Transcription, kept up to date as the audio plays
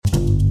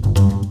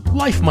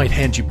Life might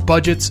hand you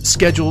budgets,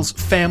 schedules,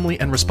 family,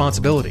 and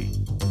responsibility.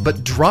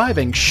 But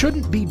driving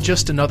shouldn't be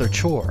just another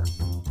chore.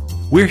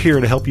 We're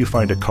here to help you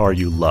find a car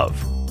you love.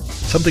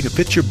 Something that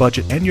fits your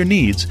budget and your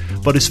needs,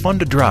 but is fun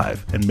to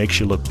drive and makes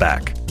you look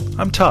back.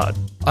 I'm Todd.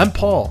 I'm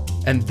Paul,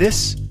 and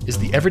this is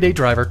the Everyday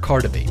Driver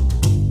Car Debate.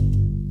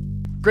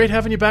 Great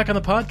having you back on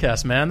the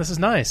podcast, man. This is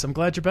nice. I'm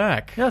glad you're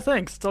back. Yeah,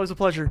 thanks. It's always a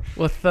pleasure.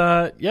 With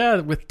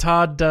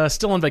Todd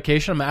still on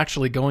vacation. I'm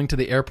actually going to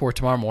the airport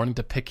tomorrow morning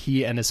to pick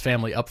he and his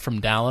family up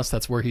from Dallas.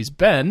 That's where he's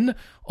been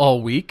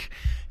all week.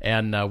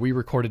 And we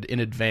recorded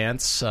in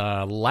advance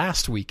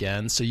last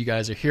weekend, so you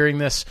guys are hearing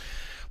this.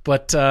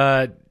 But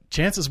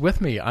Chance is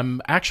with me.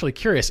 I'm actually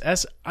curious,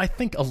 as I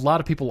think a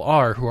lot of people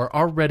are, who are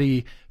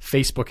already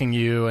Facebooking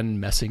you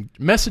and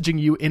messaging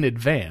you in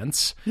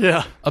advance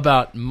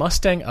about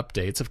Mustang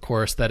updates. Of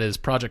course, that is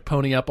Project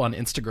Pony Up on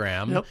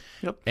Instagram.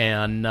 Yep.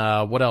 And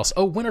what else?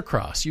 Oh,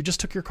 Wintercross. You just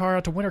took your car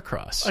out to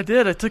Wintercross. I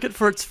did. I took it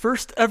for its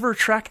first ever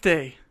track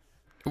day.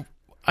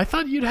 I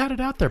thought you'd had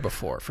it out there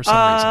before for some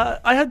reason.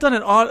 I had done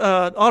it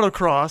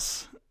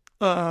autocross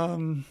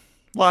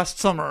last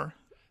summer.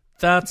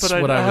 That's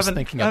what I was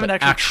thinking of. I haven't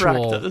actually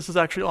tracked it. This is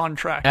actually on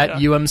track. At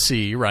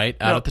UMC, right?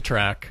 Out at the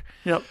track.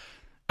 Yep.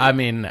 I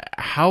mean,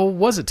 how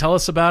was it? Tell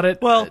us about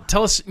it. Well,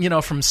 tell us,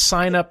 from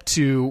sign up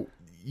to,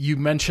 you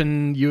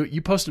mentioned,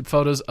 you posted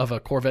photos of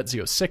a Corvette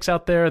Z06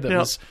 out there that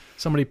was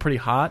somebody pretty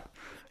hot.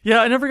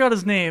 Yeah, I never got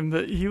his name,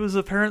 but he was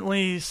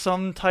apparently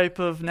some type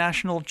of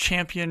national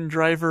champion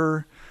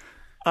driver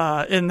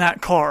in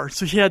that car.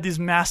 So he had these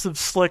massive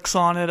slicks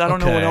on it. I don't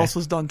know what else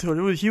was done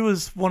to it. He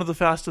was one of the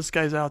fastest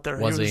guys out there.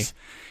 Was he?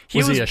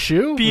 Was he a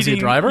shoe? Was he a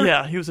driver?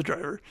 Yeah, he was a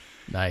driver.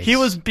 Nice. He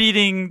was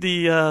beating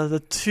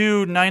the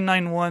two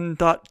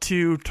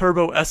 991.2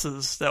 Turbo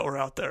S's that were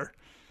out there.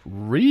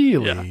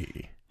 Really?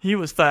 Yeah. He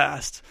was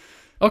fast.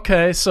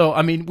 Okay, so,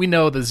 I mean, we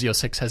know the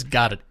Z06 has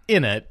got it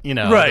in it,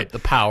 right. the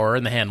power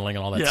and the handling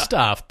and all that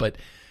stuff, but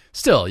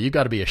still, you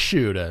got to be a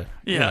shoe to,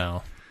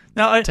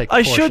 Now, take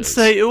I should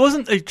say it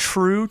wasn't a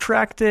true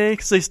track day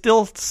because they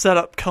still set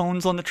up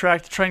cones on the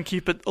track to try and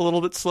keep it a little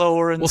bit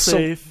slower and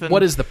safe. So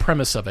what is the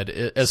premise of it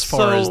as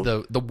far as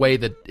the way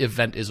the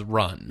event is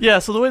run? Yeah,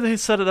 so the way they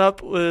set it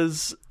up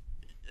was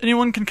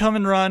anyone can come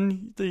and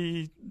run.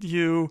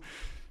 You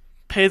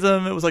pay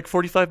them. It was like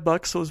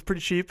 $45, so it was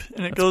pretty cheap.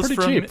 And it goes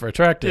pretty cheap for a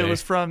track day. It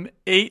was from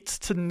 8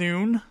 to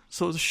noon,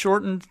 so it was a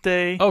shortened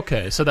day.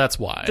 Okay, so that's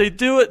why. They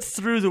do it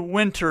through the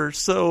winter,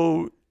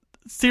 so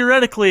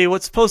theoretically,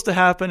 what's supposed to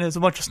happen is a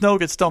bunch of snow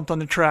gets dumped on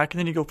the track, and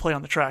then you go play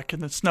on the track in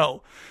the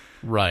snow.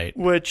 Right.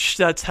 Which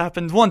that's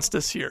happened once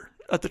this year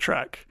at the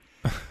track,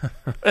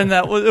 and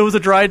it was a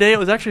dry day. It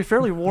was actually a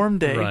fairly warm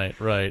day.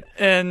 Right.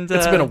 And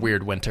it's been a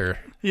weird winter.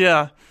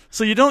 Yeah.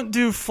 So you don't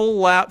do full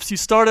laps. You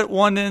start at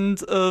one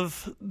end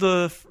of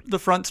the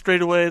front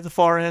straightaway, the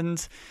far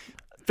end,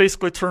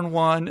 basically turn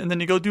one, and then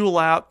you go do a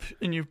lap,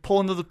 and you pull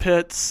into the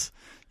pits.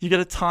 You get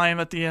a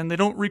time at the end. They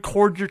don't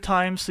record your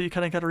time, so you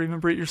kind of got to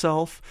remember it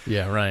yourself.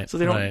 Yeah, right. So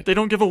they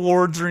don't give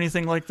awards or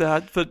anything like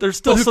that. But there's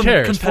still some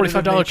cares?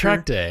 competitive $45 nature.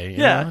 track day.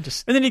 Yeah, and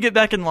then you get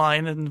back in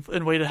line and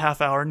wait a half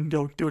hour and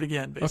go do it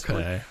again.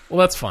 Basically. Okay. Well,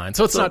 that's fine.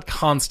 So it's not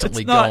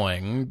constantly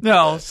going.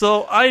 No.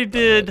 So I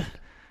did.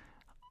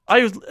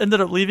 I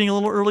ended up leaving a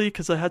little early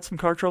because I had some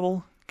car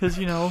trouble. Because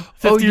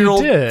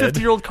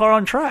 50-year-old car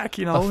on track.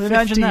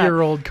 Imagine that.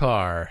 50-year-old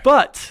car.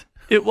 But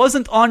it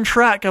wasn't on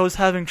track I was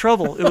having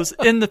trouble. It was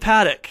in the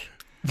paddock.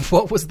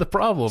 What was the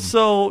problem?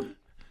 So,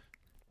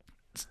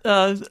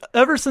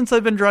 ever since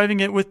I've been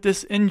driving it with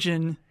this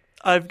engine,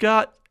 I've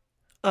got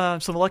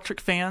some electric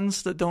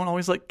fans that don't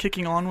always like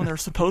kicking on when they're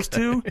supposed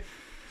to.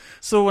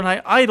 So when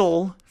I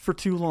idle for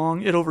too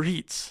long, it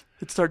overheats.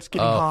 It starts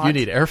getting hot. You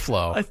need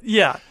airflow.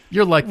 Yeah.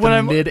 You're like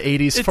the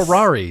mid-'80s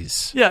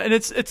Ferraris. Yeah, and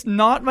it's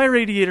not my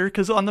radiator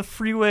because on the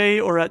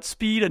freeway or at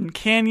speed and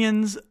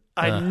canyons,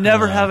 I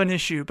never have an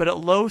issue, but at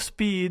low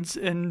speeds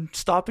and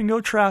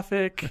stop-and-go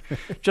traffic,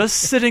 just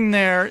sitting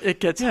there,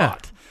 it gets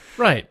hot.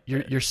 Right,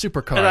 your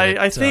supercar. And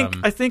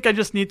I think I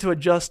just need to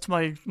adjust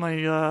my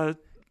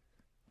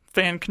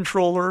fan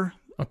controller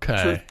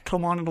to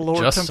come on at a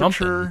lower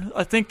temperature. Something.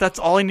 I think that's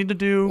all I need to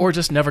do. Or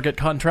just never get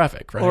caught in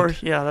traffic, right? Or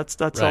that's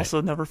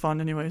also never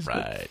fun, anyways.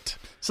 Right.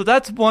 So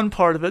that's one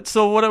part of it.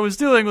 So what I was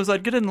doing was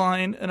I'd get in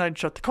line and I'd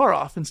shut the car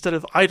off instead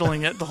of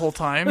idling it the whole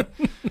time.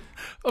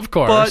 Of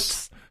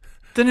course. But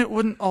then it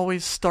wouldn't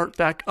always start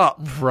back up.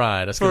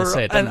 Right. I was going to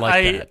say, it doesn't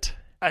like that.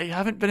 I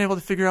haven't been able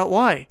to figure out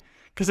why.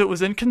 Because it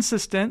was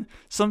inconsistent.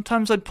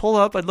 Sometimes I'd pull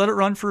up, I'd let it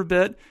run for a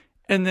bit,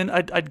 and then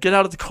I'd get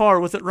out of the car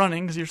with it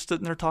running because you're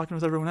sitting there talking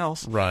with everyone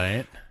else.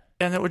 Right.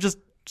 And it would just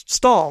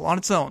stall on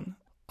its own.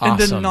 And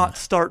then not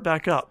start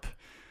back up.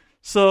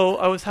 So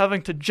I was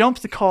having to jump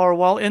the car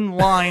while in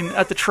line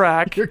at the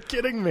track. You're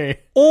kidding me.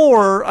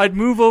 Or I'd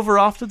move over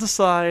off to the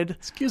side.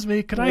 Excuse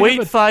me, could I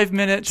wait 5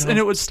 minutes, and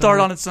it would start start?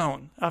 on its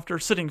own after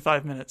sitting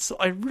 5 minutes. So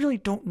I really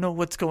don't know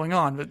what's going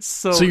on. But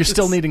so you're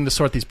still needing to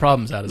sort these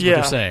problems out, is what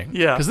you're saying?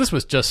 Yeah. Because this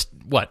was just,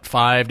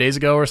 5 days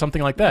ago or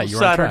something like that? You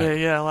were Saturday, on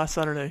track. yeah, last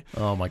Saturday.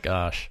 Oh, my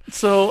gosh.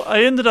 So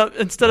I ended up,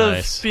 instead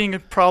Nice. of being a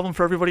problem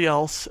for everybody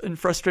else and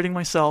frustrating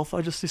myself,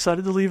 I just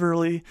decided to leave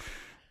early.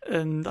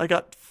 And I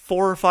got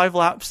 4 or 5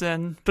 laps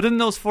in. But in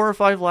those 4 or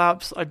 5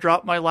 laps, I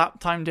dropped my lap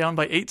time down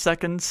by 8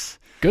 seconds.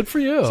 Good for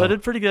you. So I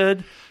did pretty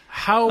good.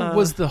 How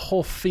was the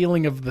whole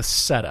feeling of the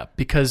setup?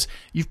 Because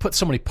you've put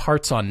so many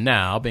parts on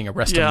now, being a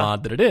Resta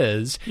mod that it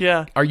is.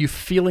 Yeah. Are you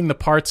feeling the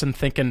parts and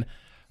thinking,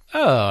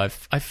 oh,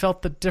 I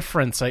felt the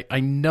difference. I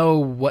know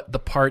what the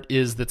part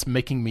is that's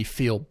making me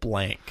feel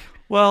blank.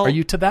 Well, are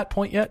you to that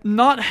point yet?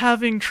 Not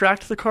having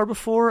tracked the car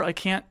before, I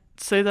can't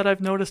say that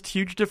I've noticed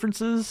huge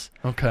differences.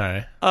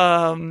 Okay.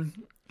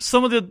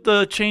 Some of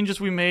the changes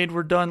we made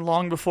were done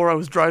long before I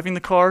was driving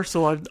the car,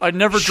 so I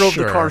never drove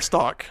the car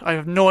stock. I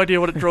have no idea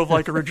what it drove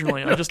like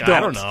originally. I just don't. I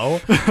don't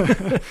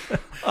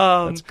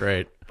know. That's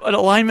great. But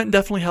alignment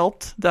definitely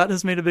helped. That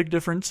has made a big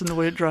difference in the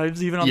way it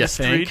drives, even on the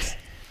street.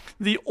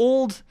 The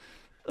old,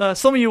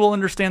 some of you will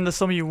understand this,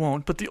 some of you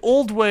won't, but the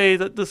old way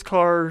that this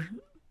car,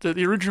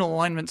 the original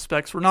alignment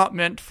specs were not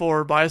meant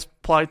for bias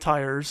ply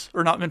tires,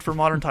 or not meant for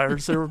modern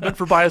tires. They were meant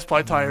for bias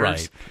ply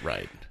tires.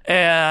 Right.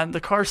 And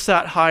the car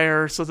sat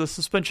higher, so the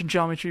suspension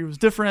geometry was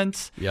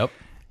different. Yep.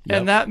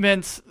 And that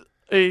meant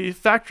a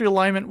factory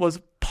alignment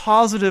was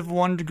positive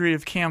 1 degree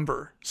of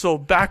camber, so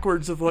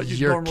backwards of what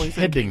you'd normally think.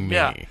 You're kidding me.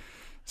 Yeah.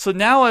 So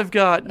now I've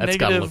got That's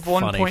negative gotta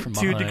look funny from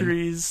 1.2 behind.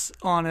 degrees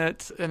on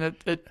it, and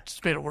it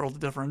just made a world of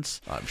difference.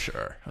 I'm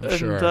sure.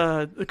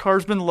 The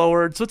car's been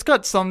lowered, so it's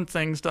got some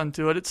things done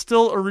to it. It's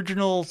still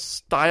original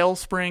style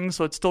springs,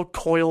 so it's still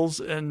coils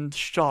and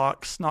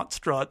shocks, not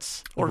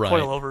struts or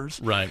coilovers.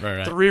 Right.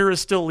 The rear is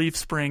still leaf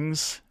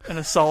springs and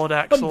a solid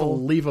axle.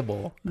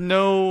 Unbelievable.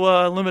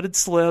 No limited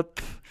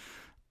slip.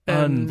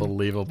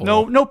 Unbelievable.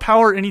 No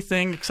power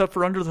anything except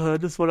for under the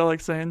hood is what I like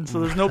saying. So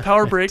there's no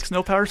power brakes,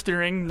 no power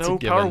steering, no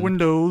power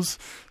windows,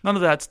 none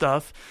of that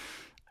stuff.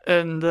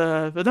 And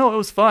but no, it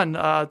was fun.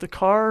 The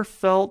car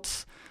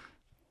felt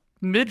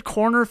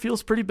mid-corner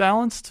feels pretty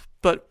balanced,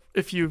 but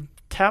if you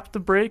tap the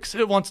brakes,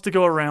 it wants to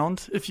go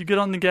around. If you get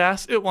on the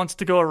gas, it wants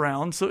to go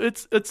around. So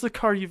it's the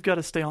car you've got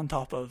to stay on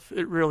top of.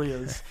 It really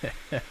is.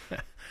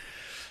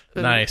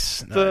 Nice.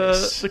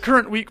 The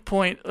current weak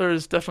point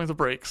is definitely the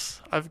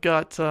brakes. I've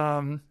got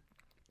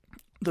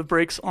the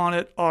brakes on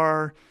it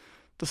are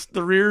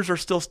the rears are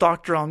still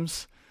stock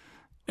drums,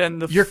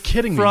 and You're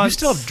kidding me. You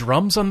still have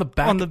drums on the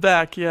back? On the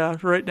back, yeah.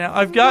 Right now,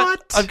 I've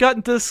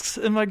got discs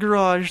in my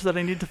garage that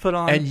I need to put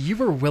on. And you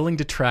were willing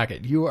to track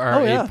it. You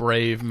are a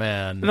brave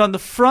man. And on the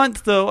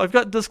front, though, I've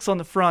got discs on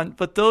the front,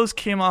 but those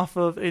came off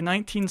of a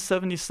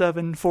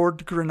 1977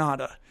 Ford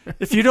Granada.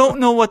 If you don't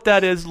know what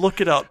that is,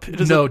 look it up.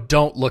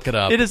 Don't look it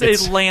up. It is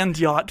a land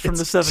yacht from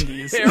the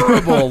 70s.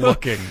 Terrible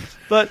looking.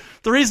 But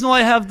the reason why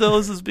I have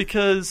those is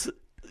because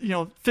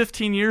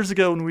 15 years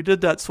ago when we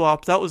did that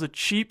swap, that was a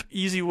cheap,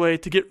 easy way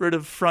to get rid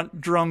of front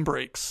drum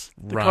brakes.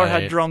 The car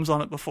had drums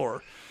on it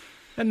before.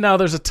 And now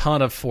there's a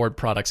ton of Ford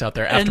products out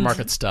there,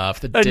 aftermarket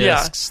stuff, the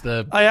discs,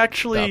 the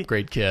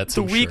upgrade kits.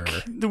 The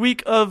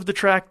week of the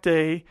track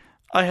day,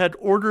 I had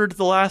ordered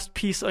the last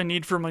piece I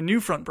need for my new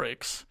front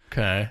brakes.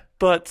 Okay.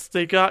 But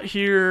they got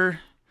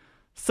here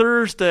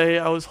Thursday.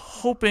 I was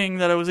hoping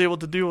that I was able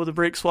to do the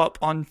brake swap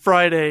on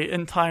Friday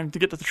in time to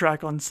get to the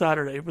track on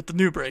Saturday with the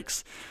new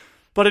brakes.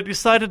 But I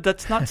decided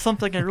that's not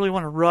something I really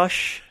want to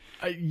rush.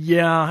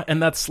 Yeah,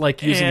 and that's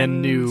like using a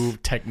new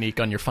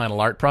technique on your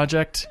final art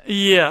project.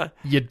 Yeah.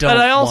 You don't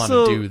want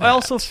to do that. I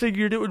also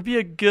figured it would be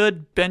a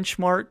good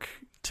benchmark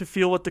to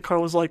feel what the car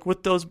was like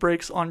with those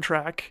brakes on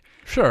track.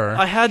 Sure.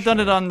 I had done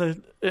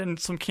it in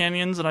some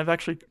canyons, and I've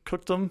actually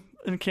cooked them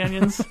in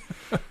canyons.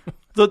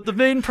 The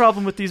main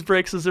problem with these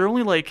brakes is they're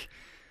only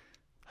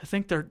I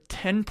think they're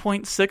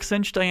 10.6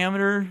 inch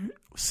diameter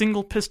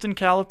single piston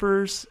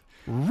calipers.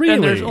 Really?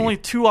 And there's only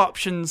 2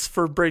 options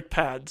for brake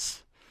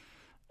pads.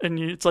 And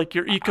it's like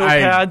your eco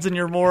pads and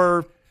your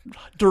more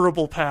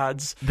durable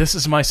pads. This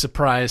is my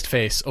surprised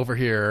face over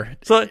here.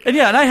 So and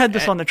I had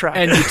this on the track.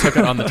 And you took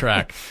it on the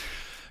track.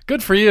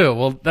 Good for you.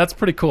 Well, that's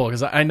pretty cool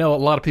because I know a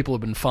lot of people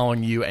have been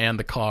following you and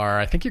the car.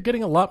 I think you're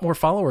getting a lot more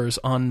followers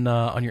on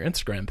your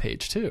Instagram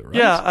page too, right?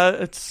 Yeah,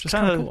 it's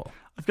kind of cool.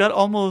 I've got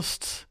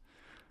almost,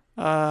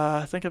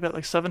 I think I've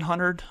got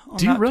 700 on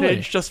that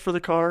page just for the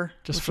car.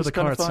 Just for the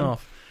car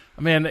itself.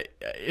 I mean,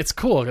 it's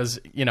cool because,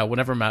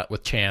 whenever I'm out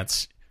with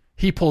Chance,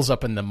 he pulls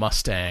up in the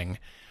Mustang,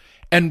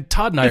 and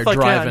Todd and I are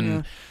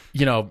driving,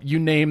 you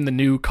name the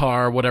new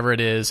car, whatever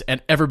it is,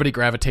 and everybody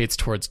gravitates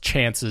towards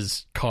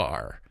Chance's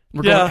car.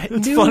 We're going,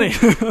 it's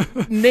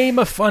funny. Name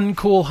a fun,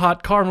 cool,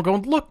 hot car. And we're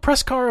going, look,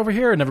 press car over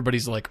here. And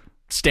everybody's like,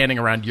 standing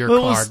around your Well,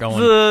 it car was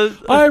going,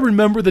 I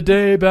remember the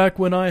day back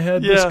when I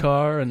had this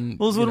car. And it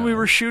was when we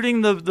were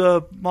shooting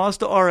the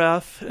Mazda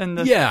RF and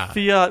the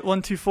Fiat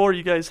 124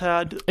 you guys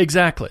had.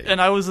 Exactly.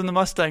 And I was in the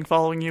Mustang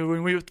following you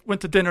when we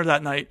went to dinner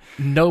that night.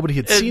 Nobody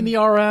had seen the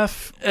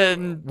RF.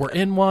 And we're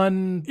in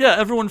one. Yeah,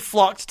 everyone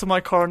flocked to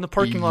my car in the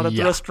parking lot at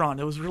the restaurant.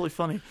 It was really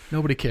funny.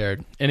 Nobody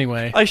cared.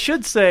 Anyway. I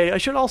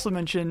should also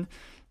mention,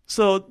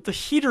 so the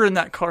heater in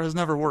that car has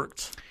never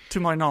worked, to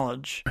my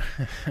knowledge.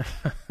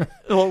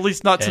 Well, at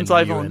least not since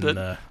I've owned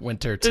it.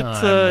 Winter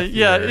time.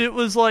 It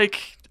was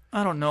like,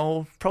 I don't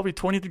know, probably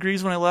 20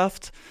 degrees when I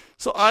left.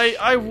 So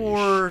I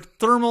wore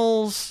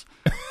thermals.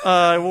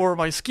 I wore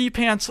my ski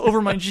pants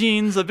over my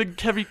jeans, a big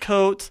heavy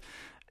coat.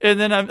 And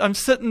then I'm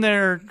sitting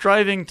there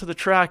driving to the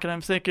track, and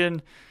I'm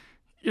thinking,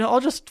 I'll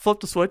just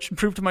flip the switch and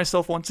prove to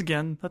myself once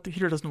again that the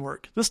heater doesn't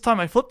work. This time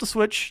I flipped the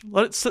switch,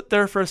 let it sit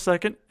there for a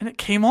second, and it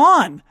came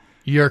on.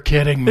 You're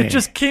kidding me. It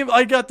just came.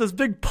 I got this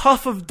big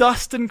puff of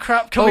dust and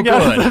crap coming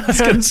out of the I was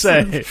going to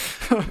say.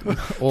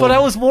 But I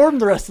was warm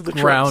the rest of the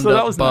trip, so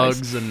that was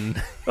bugs nice. And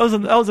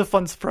that was a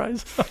fun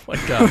surprise. Oh my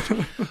gosh.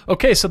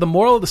 Okay, so the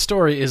moral of the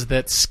story is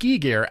that ski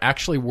gear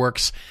actually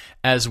works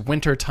as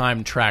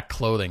wintertime track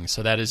clothing.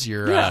 So that is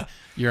your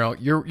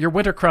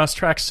winter cross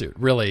tracksuit.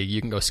 Really,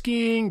 you can go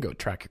skiing, go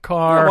track your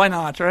car. Yeah, why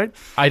not, right?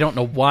 I don't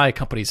know why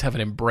companies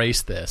haven't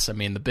embraced this. I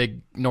mean, the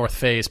big North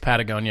Face,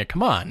 Patagonia.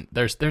 Come on,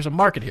 there's a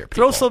market here.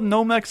 People. Throw some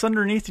Nomex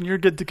underneath, and you're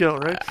good to go,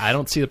 right? I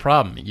don't see the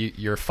problem.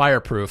 You're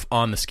fireproof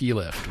on the ski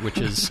lift, which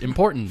is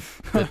important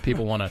that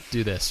people want to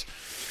do this.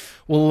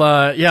 Well,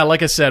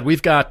 like I said,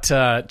 we've got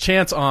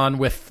Chance on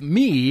with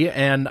me,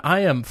 and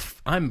I'm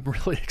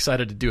really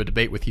excited to do a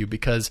debate with you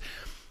because,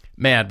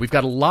 man, we've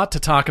got a lot to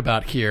talk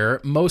about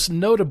here, most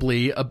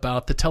notably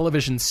about the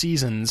television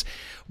seasons.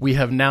 We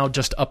have now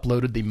just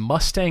uploaded the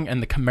Mustang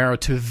and the Camaro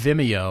to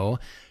Vimeo.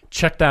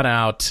 Check that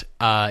out.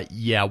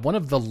 One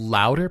of the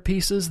louder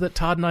pieces that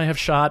Todd and I have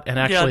shot, and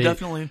actually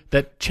definitely.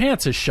 That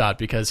Chance has shot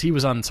because he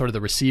was on sort of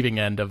the receiving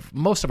end of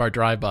most of our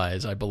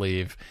drive-bys, I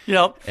believe.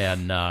 Yep.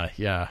 And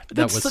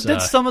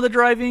did some of the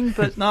driving,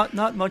 but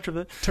not much of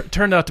it.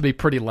 Turned out to be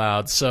pretty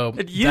loud, so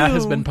that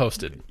has been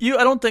posted. I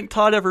don't think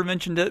Todd ever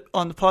mentioned it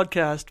on the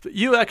podcast, but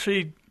you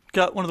actually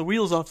got one of the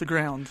wheels off the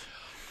ground.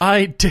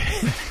 I did.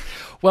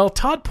 Well,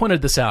 Todd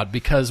pointed this out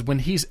because when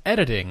he's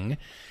editing,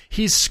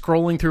 he's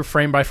scrolling through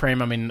frame by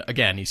frame. I mean,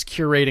 again, he's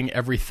curating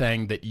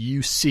everything that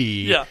you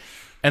see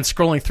and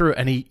scrolling through.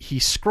 And he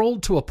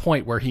scrolled to a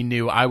point where he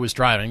knew I was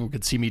driving. You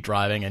could see me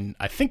driving. And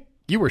I think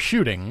you were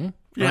shooting,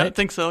 Yeah, right? I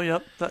think so.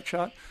 Yep, that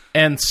shot.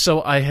 And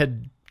so I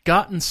had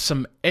gotten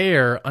some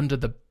air under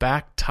the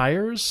back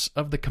tires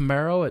of the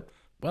Camaro at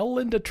well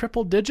into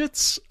triple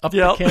digits up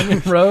the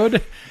Canyon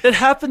Road. It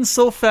happens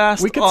so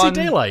fast. We could see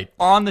daylight.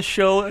 On the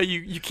show.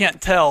 You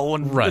can't tell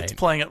when it's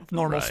playing at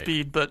normal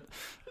speed, but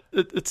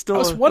it's still I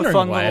was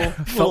wondering why I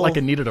felt like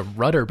I needed a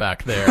rudder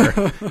back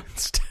there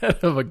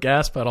instead of a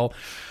gas pedal.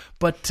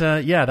 But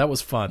that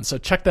was fun. So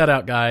check that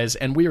out, guys.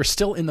 And we are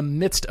still in the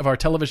midst of our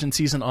television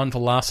season on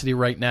Velocity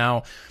right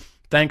now.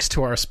 Thanks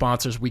to our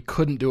sponsors, we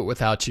couldn't do it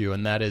without you,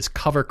 and that is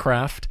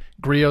Covercraft,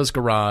 Griot's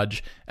Garage,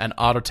 and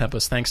Auto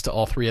Tempest. Thanks to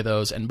all three of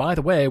those. And by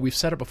the way, we've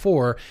said it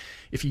before,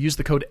 if you use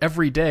the code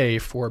EVERYDAY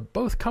for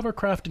both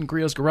Covercraft and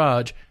Griot's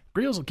Garage,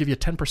 Griot's will give you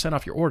 10%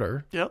 off your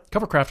order. Yep.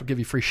 Covercraft will give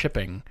you free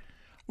shipping.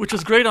 Which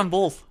is great on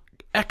both.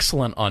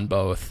 Excellent on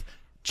both.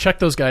 Check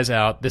those guys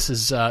out. This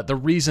is the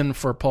reason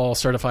for Paul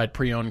Certified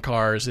Pre-Owned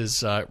Cars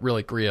is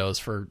really Griot's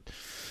for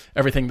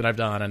everything that I've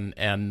done.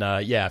 And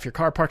if your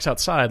car parks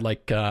outside,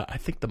 like I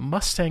think the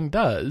Mustang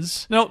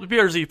does. No, the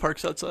BRZ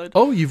parks outside.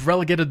 Oh, you've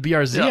relegated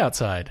BRZ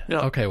outside.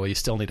 Yeah. Okay, well, you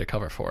still need to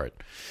cover for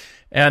it.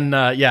 And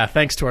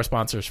thanks to our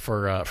sponsors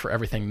for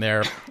everything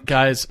there.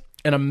 Guys,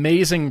 an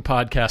amazing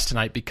podcast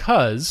tonight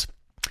because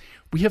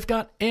we have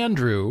got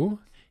Andrew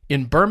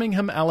in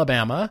Birmingham,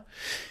 Alabama,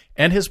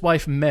 and his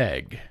wife,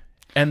 Meg.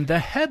 And the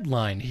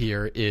headline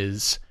here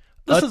is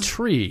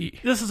tree.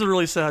 This is a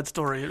really sad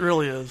story. It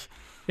really is.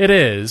 It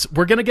is.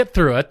 We're going to get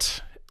through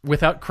it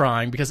without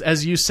crying because,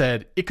 as you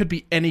said, it could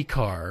be any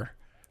car,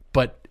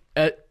 but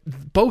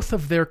both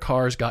of their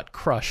cars got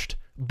crushed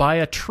by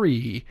a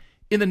tree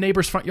in the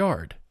neighbor's front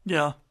yard.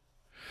 Yeah.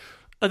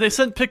 They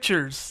sent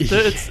pictures.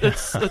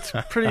 It's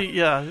pretty,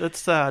 it's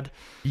sad.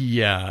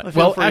 Yeah.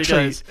 Well,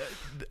 actually,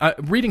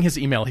 reading his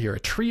email here,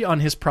 a tree on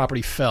his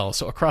property fell,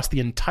 so across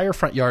the entire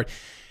front yard.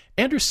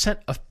 Andrew sent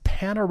a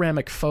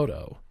panoramic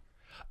photo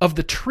of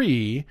the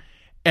tree,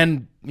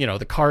 and,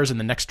 the cars in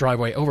the next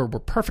driveway over were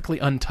perfectly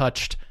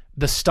untouched.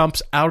 The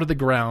stumps out of the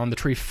ground, the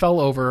tree fell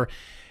over,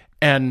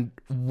 and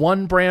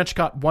one branch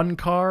got one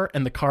car,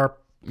 and the car,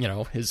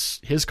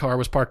 his car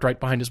was parked right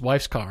behind his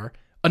wife's car.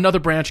 Another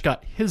branch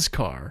got his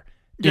car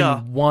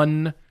in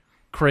one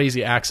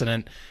crazy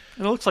accident.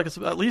 It looks like it's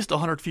at least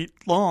 100 feet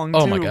long,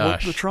 oh my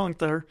gosh. The trunk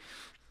there.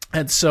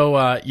 And so,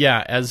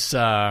 as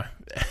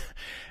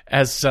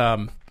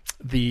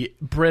the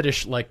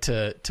British like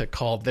to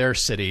call their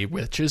city,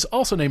 which is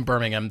also named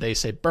Birmingham, they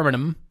say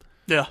Birmingham.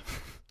 Yeah.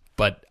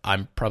 but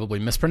I'm probably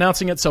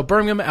mispronouncing it. So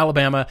Birmingham,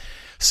 Alabama.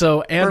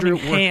 So Andrew,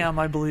 Birmingham,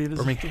 I believe.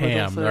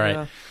 Birmingham. All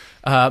right.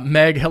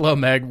 Meg, hello,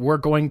 Meg. We're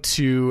going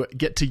to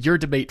get to your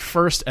debate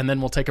first, and then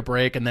we'll take a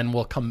break, and then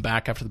we'll come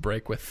back after the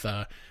break with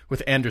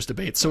Andrew's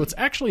debate. So it's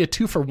actually a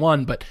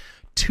 2-for-1, but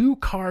 2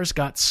 cars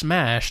got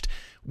smashed,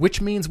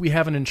 which means we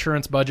have an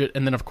insurance budget.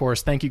 And then, of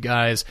course, thank you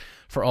guys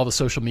for all the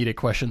social media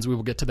questions. We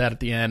will get to that at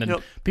the end. And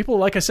people,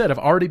 like I said, have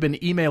already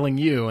been emailing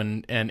you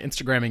and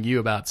Instagramming you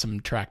about some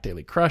Track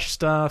Daily Crush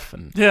stuff.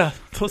 And yeah,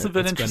 those have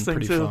been interesting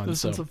too. Fun,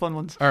 There's been some fun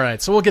ones. All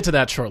right, so we'll get to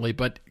that shortly.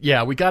 But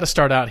yeah, we got to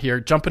start out here,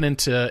 jumping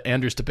into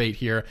Andrew's debate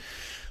here.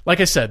 Like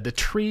I said, the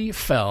tree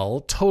fell,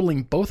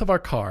 totaling both of our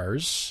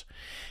cars.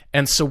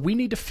 And so we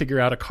need to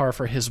figure out a car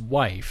for his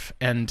wife.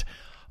 And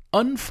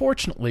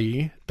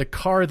unfortunately, the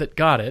car that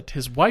got it,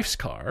 his wife's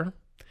car,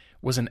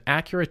 was an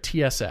Acura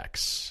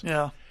TSX.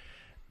 Yeah.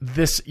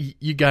 This,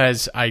 you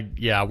guys,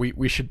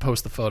 we should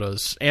post the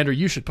photos. Andrew,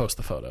 you should post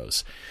the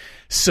photos.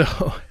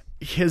 So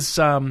his,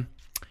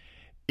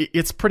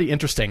 it's pretty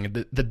interesting,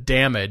 the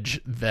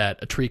damage that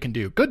a tree can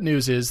do. Good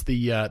news is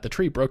the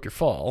tree broke your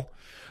fall,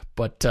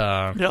 but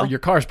or your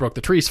cars broke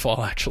the tree's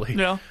fall, actually.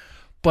 Yeah.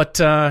 But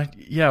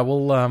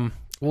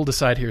we'll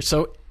decide here.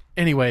 So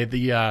anyway,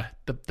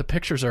 the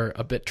pictures are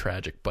a bit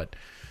tragic, but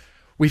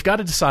we've got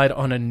to decide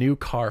on a new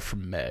car for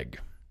Meg.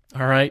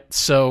 All right,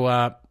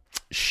 so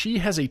she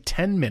has a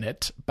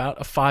 10-minute, about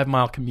a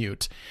 5-mile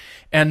commute,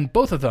 and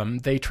both of them,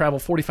 they travel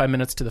 45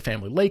 minutes to the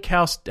family lake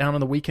house down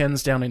on the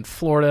weekends down in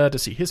Florida to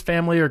see his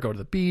family or go to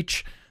the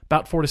beach,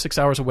 about 4 to 6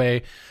 hours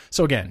away.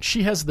 So again,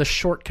 she has the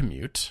short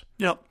commute.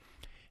 Yep.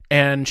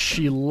 And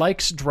she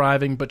likes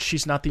driving, but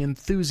she's not the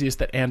enthusiast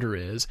that Andrew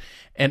is.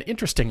 And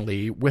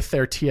interestingly, with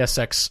their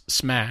TSX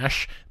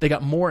smash, they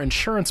got more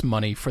insurance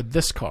money for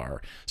this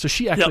car. So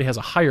she actually has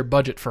a higher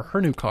budget for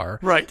her new car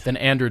than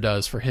Andrew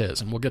does for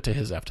his. And we'll get to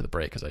his after the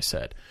break, as I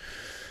said.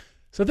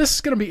 So this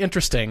is going to be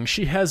interesting.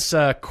 She has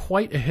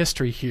quite a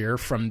history here,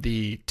 from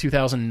the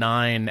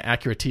 2009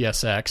 Acura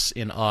TSX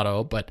in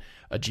auto, but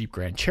a Jeep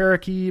Grand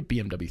Cherokee,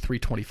 BMW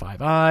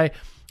 325i,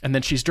 and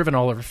then she's driven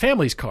all of her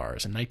family's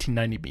cars, a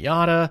 1990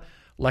 Miata,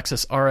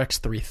 Lexus RX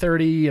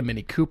 330, a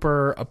Mini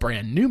Cooper, a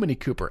brand new Mini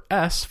Cooper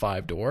S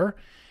 5-door,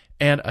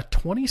 and a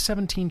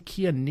 2017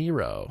 Kia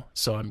Niro.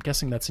 So I'm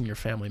guessing that's in your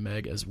family,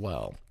 Meg, as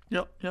well.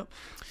 Yep.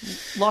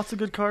 Lots of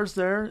good cars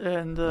there.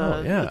 And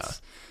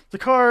the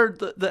car,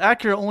 the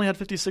Acura only had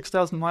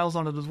 56,000 miles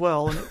on it as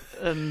well.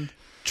 And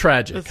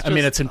tragic. I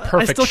mean, it's in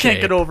perfect shape. I still can't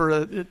get over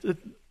it.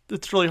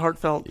 It's really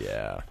heartfelt.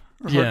 Yeah.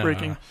 Or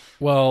heartbreaking. Yeah.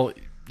 Well,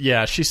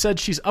 yeah, she said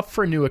she's up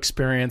for a new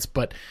experience,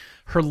 but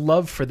her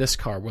love for this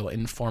car will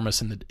inform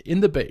us in the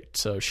debate.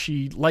 So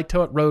she liked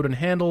how it rode and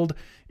handled.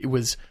 It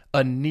was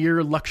a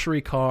near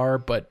luxury car,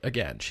 but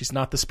again, she's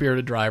not the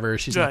spirited driver.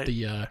 She's not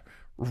the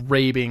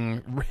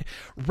rabid,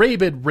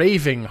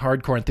 raving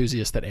hardcore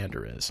enthusiast that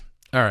Andrew is.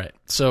 All right,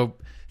 so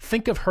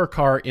think of her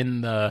car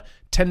in the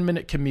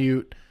 10-minute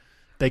commute.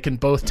 They can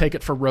both take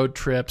it for road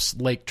trips,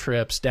 lake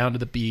trips, down to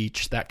the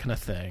beach, that kind of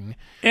thing.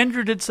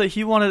 Andrew did say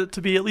he wanted it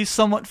to be at least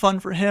somewhat fun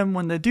for him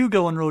when they do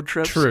go on road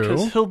trips. True.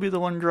 Because he'll be the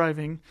one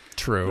driving.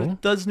 True. But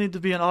it does need to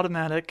be an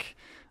automatic.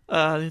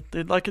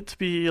 They'd like it to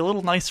be a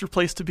little nicer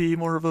place to be,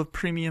 more of a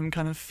premium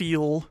kind of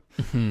feel.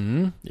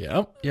 Mm-hmm.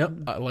 Yep.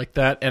 I like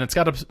that. And it's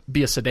got to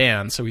be a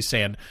sedan. So he's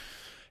saying,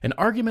 an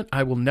argument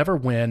I will never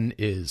win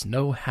is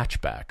no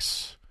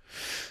hatchbacks.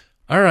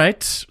 All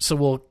right. So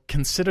we'll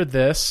consider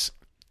this.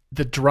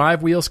 The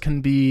drive wheels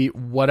can be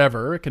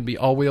whatever. It can be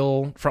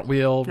all-wheel, front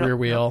wheel, rear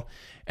wheel.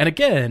 And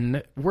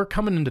again, we're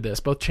coming into this,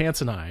 both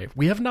Chance and I,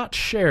 we have not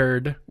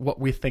shared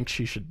what we think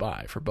she should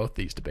buy for both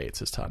these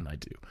debates, as Todd and I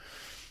do.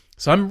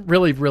 So I'm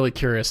really, really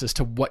curious as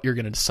to what you're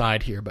going to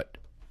decide here. But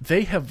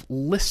they have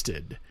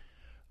listed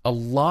a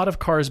lot of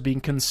cars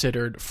being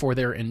considered for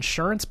their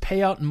insurance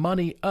payout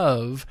money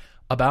of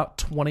about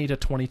 $20,000 to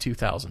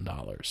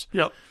 $22,000.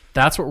 Yep.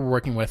 That's what we're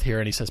working with here.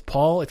 And he says,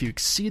 Paul, if you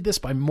exceed this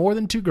by more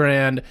than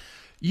 $2,000,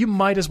 you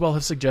might as well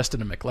have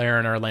suggested a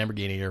McLaren or a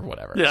Lamborghini or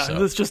whatever. Yeah,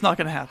 so, it's just not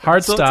going to happen.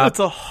 Hard stop. It's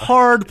a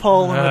hard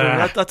Paul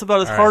limiter. That's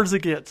about as hard as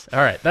it gets. All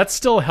right, that's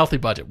still a healthy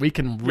budget. We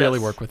can really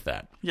work with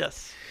that.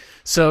 Yes.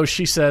 So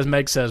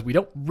Meg says, we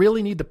don't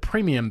really need the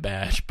premium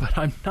badge, but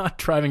I'm not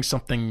driving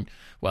something,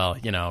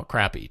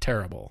 crappy,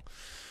 terrible.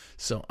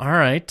 So, all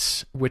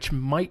right, which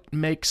might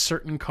make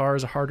certain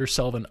cars a harder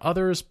sell than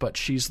others, but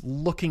she's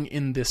looking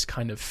in this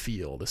kind of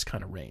feel, this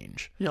kind of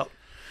range. Yep.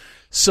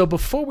 So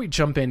before we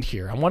jump in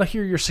here, I want to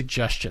hear your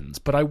suggestions,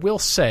 but I will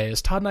say,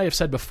 as Todd and I have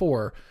said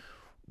before,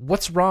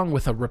 what's wrong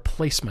with a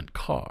replacement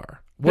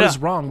car? What is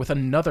wrong with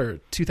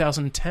another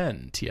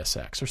 2010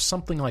 TSX or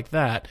something like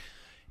that?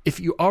 If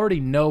you already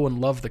know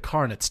and love the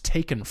car and it's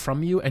taken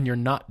from you and you're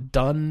not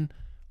done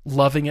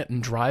loving it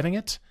and driving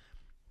it,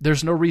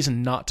 there's no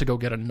reason not to go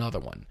get another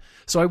one.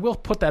 So I will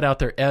put that out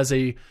there as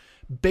a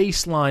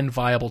baseline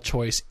viable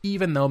choice,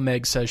 even though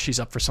Meg says she's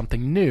up for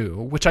something new,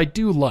 which I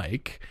do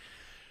like.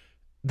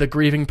 The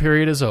grieving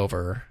period is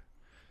over.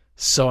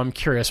 So I'm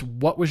curious,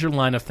 what was your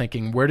line of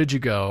thinking? Where did you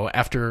go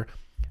after,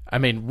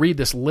 read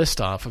this list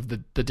off of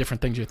the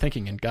different things you're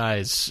thinking. And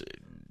guys,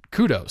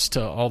 kudos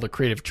to all the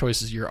creative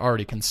choices you're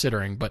already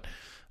considering. But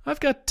I've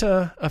got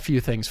a few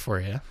things for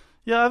you.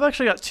 Yeah, I've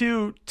actually got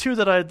two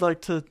that I'd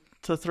like to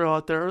throw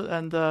out there.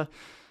 And, well,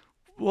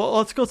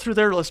 let's go through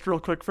their list real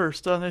quick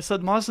first. They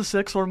said Mazda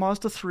 6 or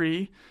Mazda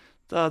 3.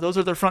 Those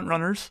are their front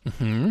runners.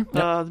 Mm-hmm.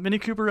 The Mini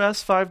Cooper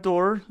S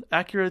 5-door,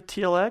 Acura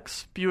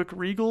TLX, Buick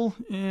Regal.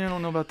 I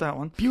don't know about that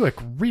one. Buick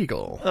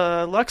Regal.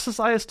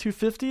 Lexus IS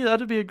 250.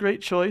 That'd be a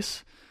great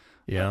choice.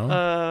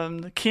 Yeah.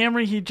 The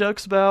Camry he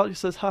jokes about. He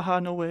says, haha,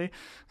 no way.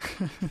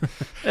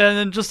 And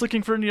then just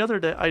looking for any other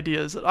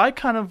ideas. I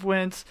kind of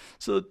went,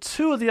 so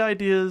two of the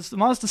ideas, the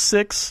Mazda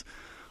 6,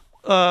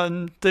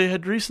 they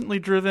had recently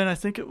driven, I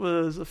think it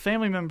was a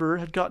family member,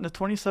 had gotten a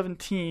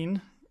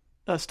 2017,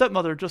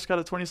 stepmother just got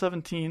a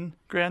 2017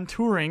 Grand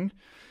Touring,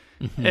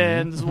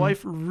 and his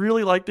wife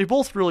they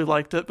both really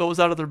liked it, but it was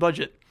out of their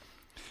budget.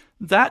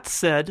 That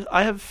said,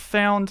 I have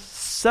found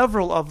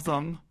several of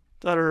them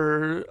that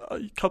are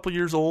a couple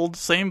years old,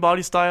 same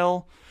body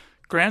style,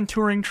 Grand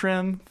Touring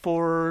trim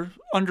for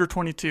under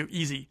 22,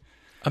 easy.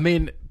 I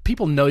mean,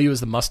 people know you as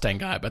the Mustang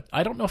guy, but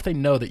I don't know if they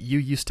know that you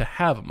used to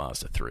have a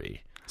Mazda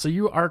 3. So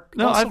you are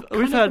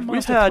we've had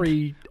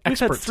 3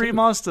 too.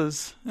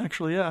 Mazdas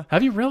actually, yeah.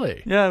 Have you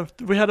really? Yeah,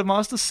 we had a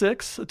Mazda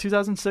 6, a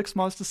 2006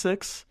 Mazda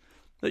 6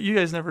 that you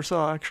guys never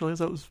saw actually.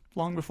 That was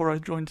long before I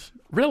joined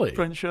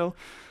the show.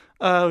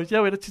 Yeah, we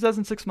had a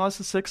 2006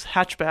 Mazda 6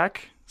 hatchback.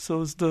 So it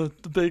was the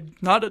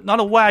big, not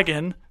a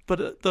wagon,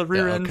 but the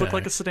rear end looked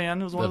like a sedan.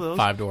 It was one of those.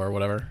 5-door or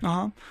whatever.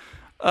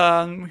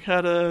 We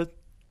had a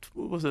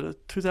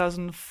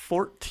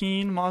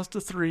 2014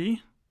 Mazda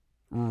 3.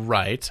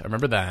 Right, I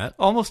remember that.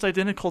 Almost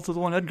identical to the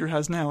one Edgar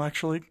has now,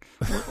 actually.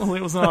 Only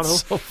it was an auto.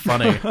 That's so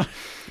funny.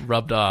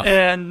 Rubbed off.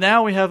 And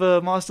now we have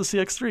a Mazda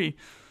CX-3.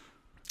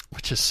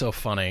 Which is so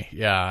funny.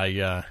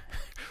 Yeah,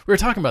 we were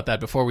talking about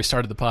that before we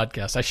started the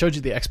podcast. I showed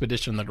you the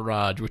Expedition in the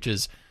garage, which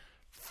is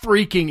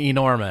freaking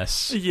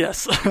enormous.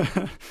 Yes.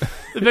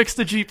 It makes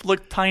the Jeep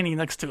look tiny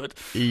next to it.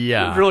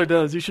 Yeah. It really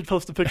does. You should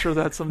post a picture of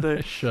that someday.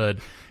 I should.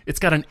 It's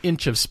got an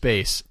inch of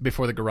space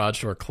before the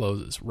garage door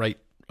closes. Right.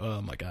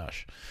 Oh my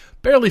gosh.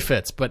 Barely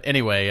fits. But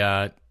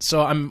anyway,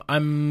 so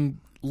I'm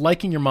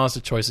liking your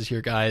Mazda choices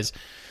here, guys.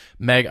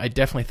 Meg, I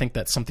definitely think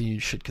that's something you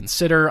should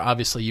consider.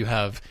 Obviously, you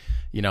have,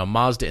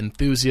 Mazda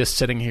enthusiasts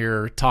sitting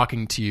here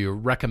talking to you,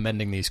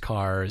 recommending these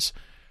cars.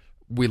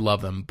 We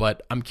love them.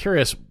 But I'm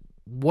curious,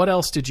 what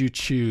else did you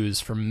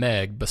choose for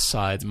Meg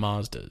besides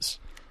Mazdas?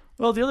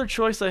 Well, the other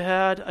choice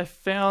I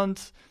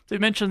found, they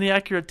mentioned the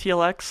Acura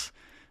TLX,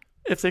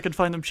 if they could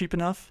find them cheap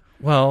enough.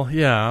 Well,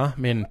 yeah. I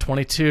mean,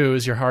 22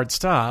 is your hard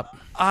stop.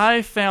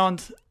 I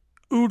found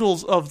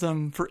oodles of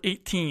them for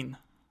 18.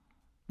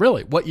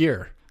 Really? What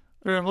year?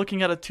 I'm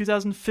looking at a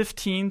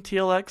 2015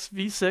 TLX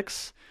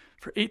V6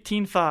 for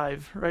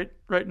 $18,500.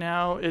 Right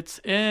now, it's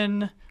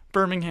in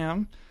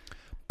Birmingham.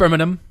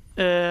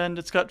 And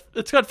it's got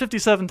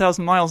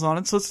 57,000 miles on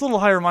it, so it's a little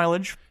higher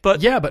mileage.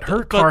 But yeah, but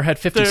her car had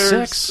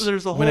 56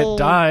 there's a when it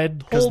died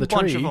because of the tree.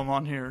 Whole bunch of them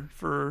on here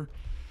for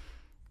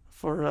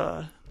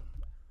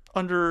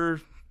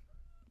under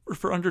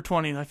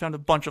 20. I found a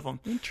bunch of them.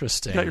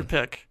 Interesting. You got your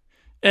pick,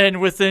 and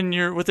within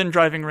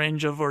driving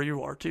range of where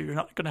you are too. You're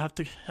not going to have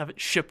to have it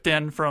shipped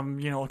in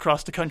from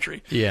across the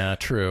country. Yeah,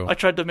 true. I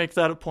tried to make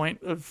that a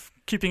point of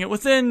keeping it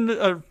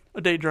within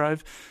a day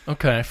drive.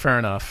 Okay, fair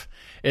enough.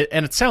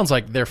 And it sounds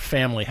like their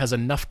family has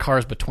enough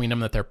cars between them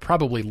that they're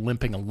probably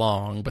limping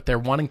along, but they're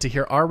wanting to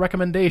hear our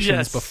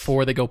recommendations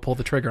before they go pull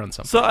the trigger on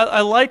something. So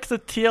I like the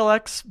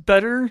TLX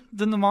better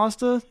than the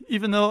Mazda,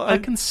 even though I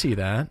can see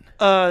that.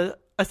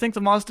 I think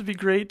the Mazda would be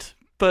great,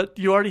 but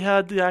you already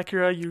had the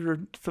Acura. You were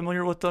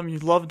familiar with them. You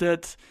loved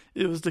it.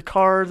 It was the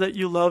car that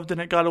you loved,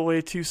 and it got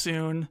away too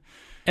soon.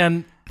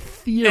 And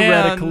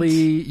theoretically,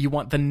 you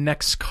want the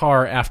next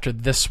car after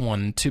this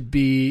one to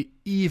be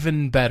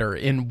even better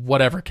in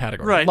whatever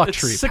category. Right.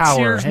 Luxury, it's 6 power,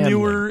 years handling.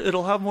 newer.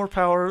 It'll have more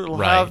power. It'll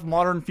have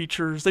modern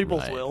features. They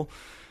both will.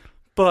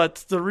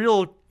 But the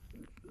real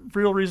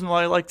reason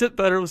why I liked it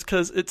better was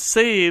because it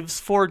saves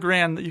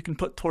 $4,000 that you can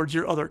put towards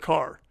your other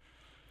car.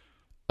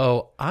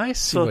 Oh, I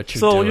see what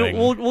you're doing.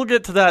 So we'll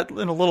get to that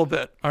in a little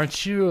bit.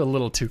 Aren't you a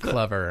little too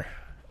clever?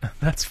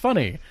 That's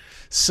funny.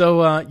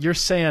 So you're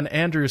saying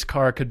Andrew's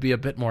car could be a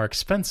bit more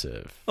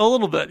expensive? A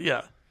little bit,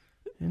 yeah.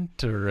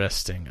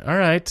 Interesting. All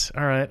right.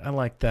 I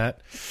like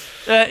that.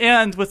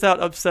 And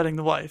without upsetting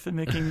the wife and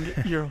making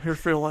her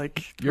feel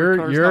like you're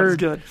not as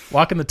good.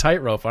 Walking the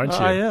tightrope, aren't you?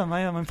 I am.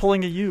 I'm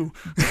pulling a U.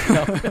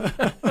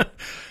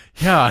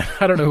 Yeah,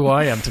 I don't know who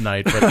I am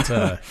tonight, but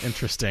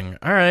interesting.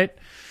 All right.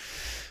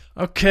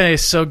 Okay,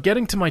 so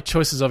getting to my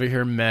choices over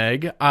here,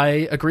 Meg,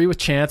 I agree with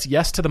Chance.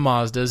 Yes to the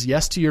Mazdas.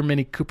 Yes to your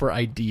Mini Cooper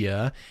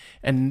idea.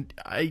 And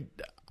I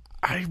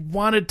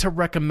wanted to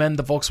recommend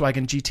the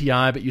Volkswagen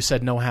GTI, but you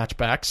said no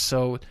hatchbacks.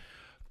 So,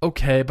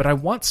 okay, but I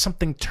want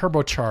something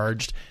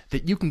turbocharged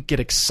that you can get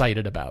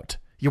excited about.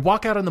 You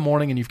walk out in the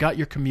morning and you've got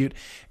your commute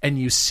and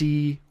you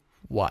see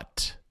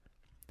what?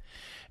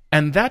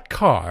 And that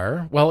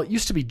car, well, it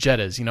used to be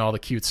Jettas. You know, all the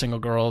cute single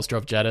girls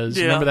drove Jettas.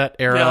 Yeah. Remember that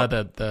era? Yeah.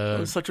 The It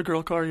was such a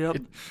girl car, yep.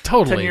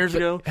 totally 10 years But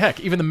ago. Heck,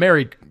 even the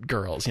married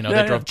girls, you know,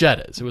 they drove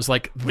Jettas. It was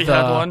like We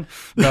had one.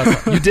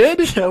 You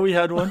did? Yeah, we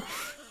had one.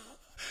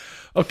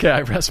 Okay,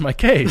 I rest my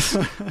case.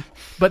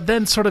 But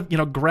then sort of, you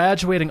know,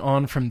 graduating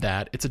on from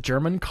that, it's a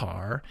German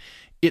car.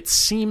 It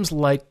seems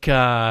like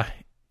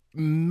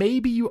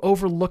maybe you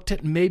overlooked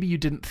it, maybe you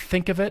didn't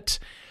think of it,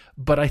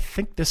 but I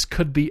think this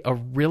could be a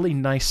really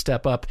nice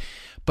step up.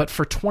 But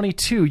for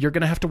 22, you're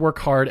going to have to work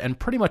hard and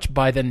pretty much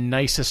buy the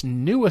nicest,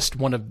 newest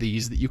one of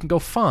these that you can go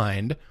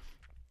find.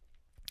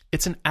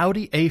 It's an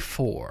Audi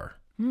A4.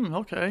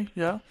 Okay,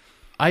 yeah.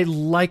 I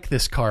like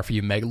this car for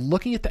you, Meg.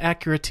 Looking at the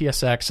Acura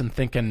TSX and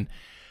thinking,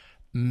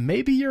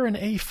 maybe you're an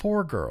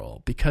A4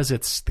 girl because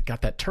it's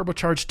got that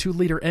turbocharged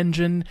 2-liter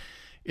engine.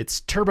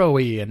 It's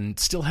turbo-y and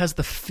still has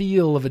the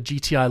feel of a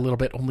GTI a little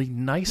bit, only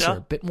nicer,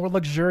 a bit more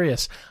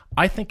luxurious.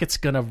 I think it's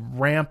going to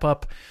ramp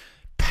up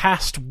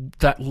past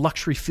that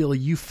luxury feel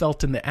you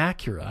felt in the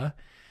Acura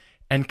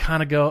and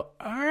kind of go,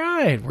 all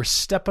right, we're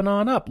stepping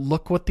on up.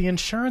 Look what the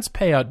insurance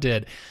payout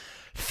did.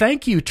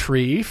 Thank you,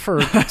 Tree,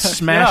 for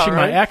smashing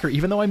my Acura.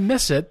 Even though I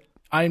miss it,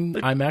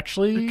 I'm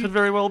actually... It could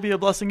very well be a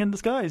blessing in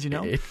disguise, you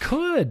know? It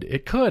could.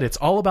 It's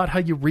all about how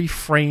you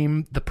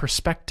reframe the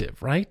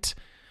perspective, right?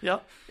 Yeah.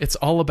 It's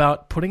all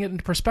about putting it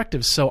into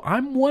perspective. So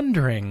I'm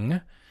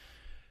wondering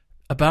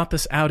about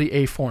this Audi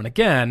A4. And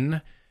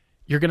again,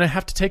 you're going to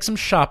have to take some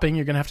shopping.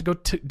 You're going to have to go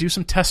do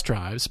some test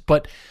drives.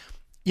 But,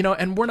 you know,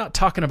 and we're not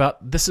talking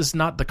about, this is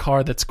not the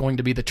car that's going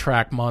to be the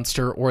track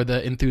monster or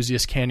the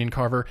enthusiast canyon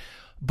carver.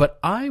 But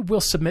I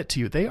will submit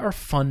to you, they are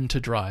fun to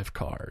drive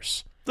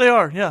cars. They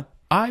are, yeah.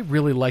 I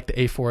really like the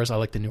A4s. I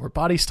like the newer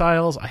body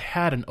styles. I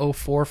had an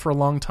 04 for a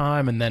long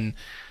time, and then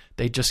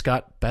they just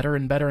got better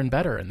and better and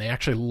better, and they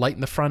actually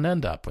lighten the front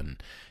end up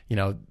and, you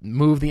know,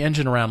 move the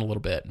engine around a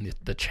little bit, and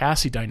the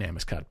chassis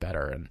dynamics got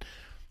better, and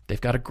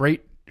they've got a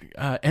great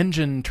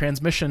engine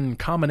transmission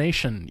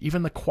combination.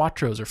 Even the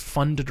Quattros are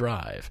fun to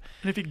drive.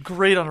 And it'd be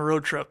great on a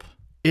road trip.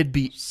 It'd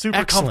be super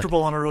excellent.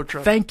 Comfortable on a road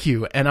trip. Thank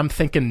you. And I'm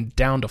thinking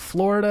down to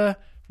Florida,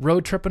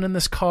 road tripping in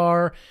this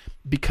car,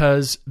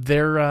 because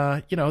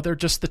they're they're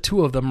just the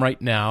two of them right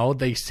now.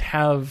 They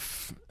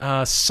have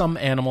some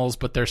animals,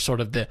 but they're sort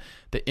of the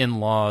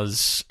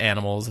in-laws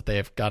animals that they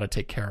have got to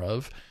take care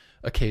of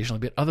occasionally.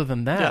 But other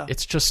than that,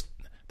 it's just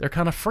they're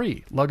kind of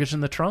free. Luggage in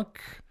the trunk.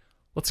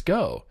 Let's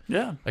go.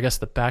 Yeah. I guess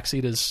the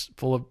backseat is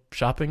full of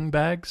shopping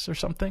bags or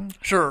something.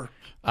 Sure.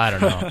 I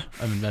don't know.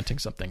 I'm inventing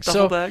something.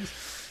 Duffel bags.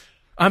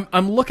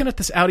 I'm looking at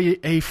this Audi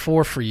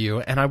A4 for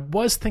you, and I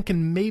was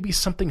thinking maybe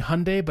something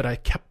Hyundai, but I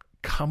kept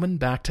coming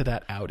back to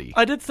that Audi.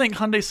 I did think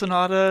Hyundai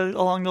Sonata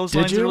along those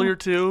lines earlier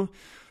too,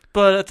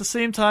 but at the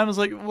same time, I was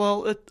like,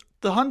 well,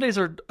 the Hyundais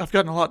have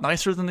gotten a lot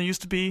nicer than they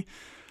used to be.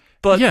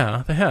 But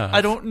yeah, they have.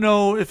 I don't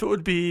know if it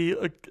would be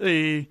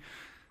a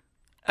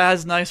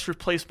as nice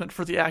replacement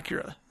for the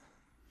Acura,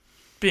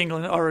 being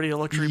already a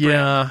luxury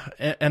brand.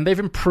 Yeah, and they've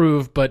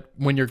improved, but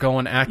when you're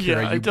going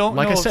Acura, I don't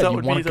know if that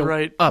would be the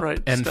right up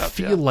and step,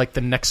 feel like the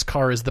next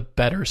car is the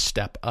better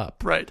step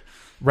up. Right.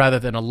 Rather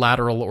than a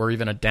lateral or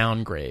even a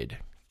downgrade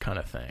kind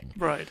of thing.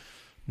 Right.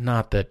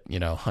 Not that,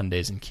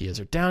 Hyundais and Kias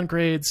are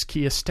downgrades.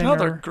 Kia Stinger. No,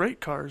 they're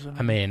great cars.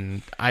 I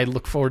mean, I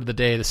look forward to the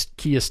day the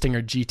Kia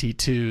Stinger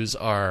GT2s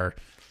are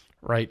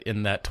right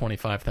in that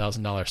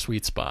 $25,000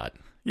 sweet spot.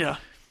 Yeah.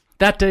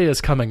 That day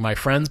is coming, my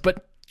friends,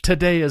 but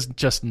today is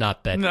just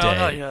not that day. No,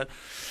 not yet.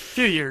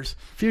 Few years.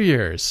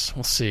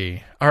 We'll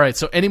see. All right,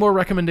 so any more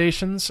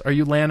recommendations? Are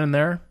you landing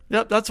there?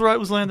 Yep, that's where I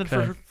was landing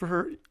for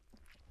her.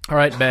 All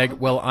right, Meg.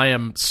 Well, I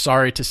am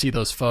sorry to see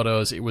those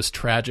photos. It was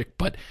tragic.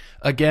 But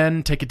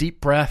again, take a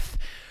deep breath.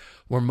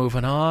 We're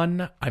moving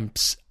on.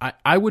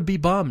 I would be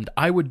bummed.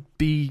 I would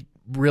be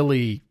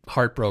really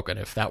heartbroken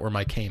if that were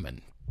my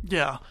Cayman.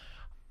 Yeah.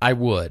 I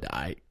would.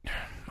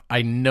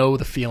 I know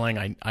the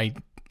feeling.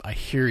 I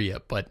hear you.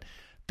 But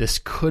this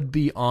could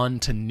be on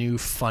to new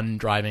fun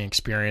driving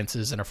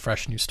experiences and a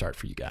fresh new start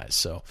for you guys.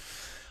 So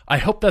I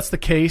hope that's the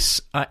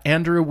case.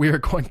 Andrew, we are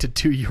going to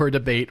do your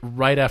debate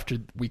right after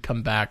we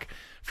come back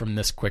from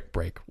this quick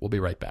break. We'll be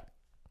right back.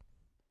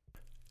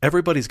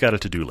 Everybody's got a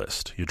to-do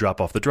list. You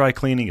drop off the dry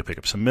cleaning, you pick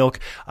up some milk.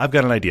 I've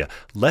got an idea.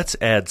 Let's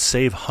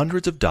save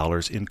hundreds of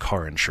dollars in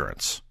car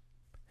insurance.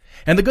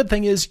 And the good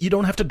thing is you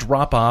don't have to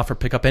drop off or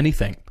pick up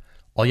anything.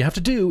 All you have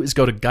to do is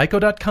go to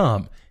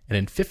geico.com, and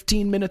in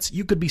 15 minutes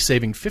you could be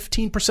saving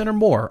 15% or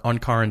more on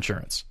car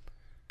insurance.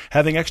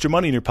 Having extra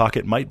money in your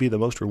pocket might be the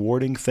most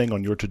rewarding thing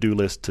on your to-do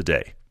list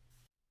today.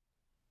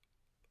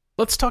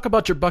 Let's talk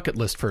about your bucket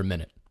list for a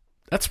minute.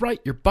 That's right,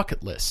 your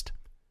bucket list.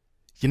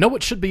 You know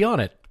what should be on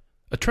it?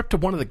 A trip to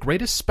one of the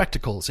greatest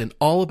spectacles in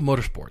all of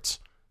motorsports,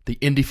 the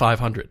Indy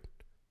 500.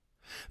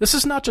 This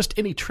is not just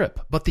any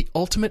trip, but the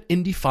ultimate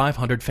Indy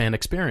 500 fan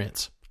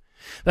experience.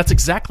 That's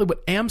exactly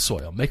what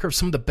AmSoil, maker of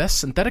some of the best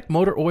synthetic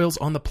motor oils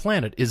on the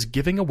planet, is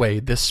giving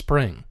away this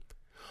spring.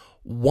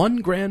 One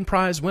grand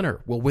prize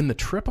winner will win the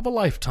trip of a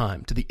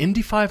lifetime to the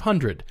Indy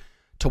 500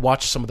 to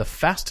watch some of the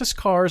fastest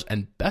cars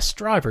and best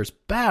drivers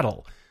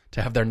battle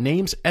to have their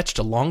names etched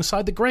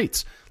alongside the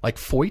greats like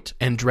Foyt,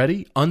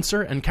 Andretti,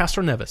 Unser, and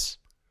Castroneves.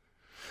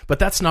 But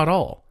that's not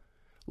all.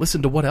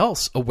 Listen to what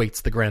else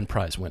awaits the grand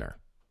prize winner.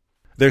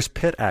 There's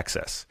pit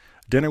access,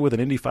 dinner with an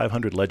Indy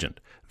 500 legend,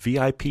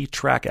 VIP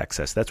track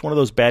access. That's one of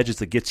those badges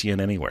that gets you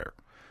in anywhere.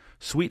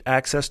 Sweet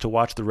access to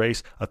watch the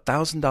race,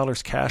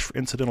 $1,000 cash for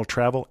incidental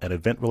travel and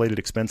event-related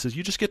expenses.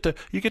 You get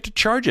to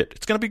charge it.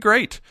 It's going to be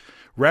great.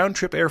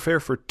 Round-trip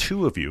airfare for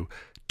 2 of you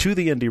to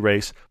the Indy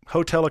race,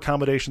 hotel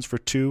accommodations for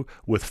 2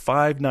 with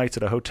 5 nights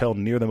at a hotel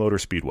near the Motor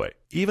Speedway.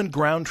 Even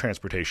ground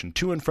transportation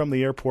to and from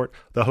the airport,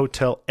 the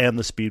hotel, and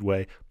the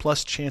Speedway,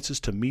 plus chances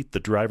to meet the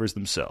drivers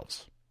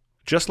themselves.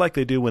 Just like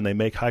they do when they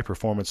make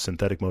high-performance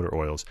synthetic motor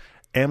oils,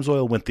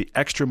 AMSOIL went the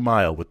extra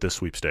mile with this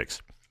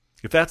sweepstakes.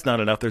 If that's not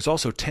enough, there's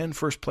also 10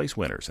 first-place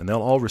winners, and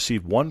they'll all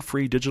receive 1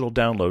 free digital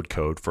download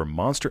code for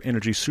Monster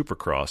Energy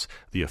Supercross,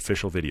 the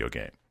official video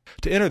game.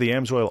 To enter the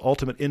AMSOIL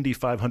Ultimate Indy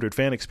 500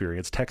 fan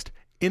experience, text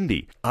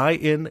INDY,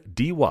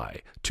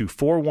 I-N-D-Y, to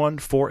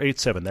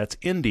 41487. That's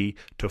INDY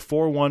to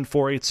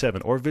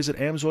 41487, or visit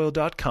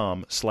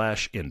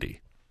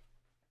amsoil.com/Indy.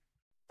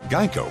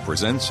 Geico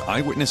presents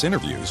eyewitness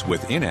interviews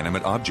with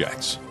inanimate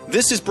objects.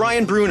 This is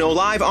Brian Bruno,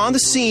 live on the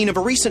scene of a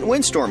recent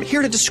windstorm,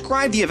 here to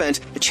describe the event,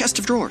 The Chest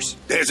of Drawers.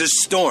 There's a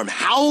storm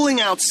howling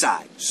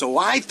outside, so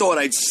I thought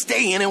I'd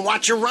stay in and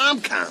watch a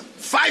rom-com.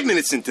 5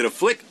 minutes into the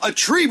flick, a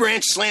tree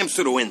branch slams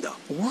through the window.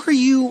 Were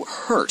you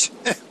hurt?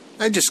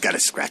 I just got a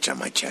scratch on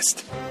my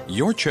chest.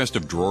 Your chest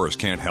of drawers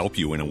can't help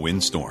you in a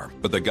windstorm,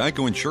 but the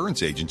Geico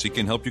Insurance Agency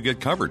can help you get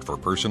covered for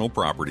personal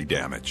property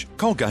damage.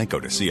 Call Geico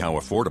to see how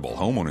affordable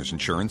homeowners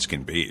insurance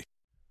can be.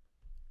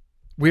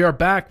 We are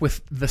back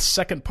with the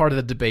second part of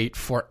the debate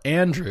for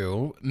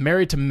Andrew,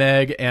 married to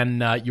Meg,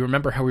 and you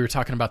remember how we were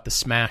talking about the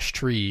smashed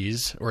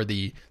trees, or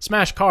the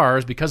smashed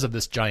cars because of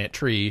this giant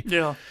tree.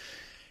 Yeah.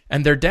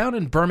 And they're down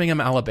in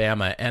Birmingham,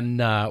 Alabama, and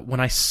when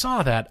I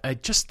saw that, I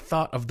just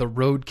thought of the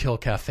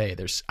Roadkill Cafe.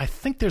 I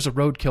think there's a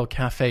Roadkill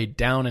Cafe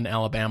down in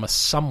Alabama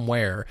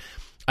somewhere.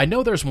 I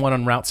know there's one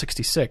on Route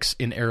 66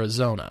 in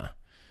Arizona.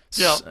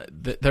 Yeah.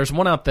 There's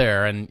one out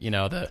there, and,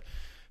 the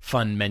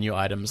fun menu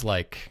items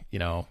like,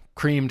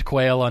 creamed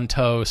quail on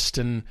toast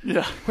and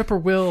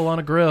whippoorwill on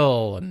a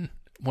grill, and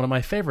one of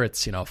my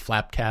favorites,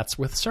 flapcats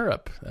with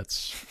syrup.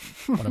 That's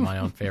one of my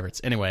own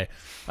favorites. Anyway,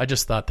 I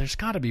just thought there's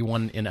got to be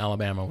one in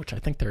Alabama, which I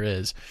think there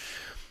is.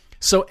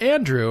 So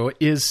Andrew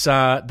is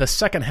the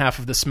second half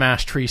of the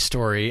Smash Tree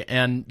story,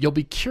 and you'll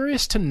be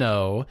curious to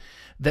know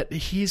that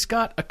he's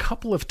got a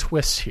couple of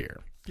twists here.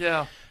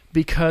 Yeah.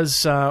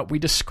 Because we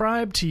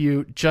described to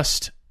you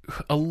just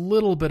a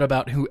little bit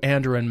about who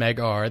Andrew and Meg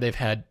are. They've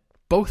had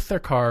both their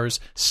cars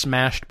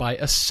smashed by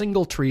a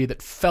single tree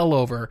that fell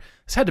over.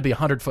 This had to be a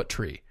 100-foot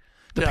tree.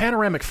 The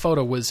panoramic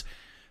photo was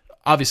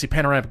obviously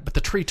panoramic, but the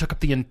tree took up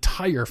the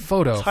entire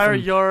photo. Entire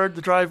yard,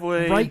 the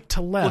driveway. Right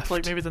to left. Looked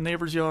like maybe the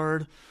neighbor's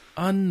yard.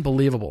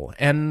 Unbelievable.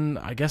 And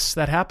I guess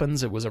that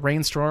happens. It was a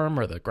rainstorm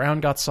or the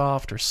ground got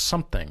soft or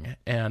something.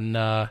 And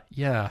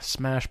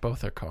smashed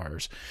both their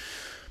cars.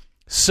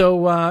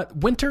 So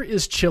winter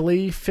is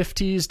chilly,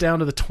 50s down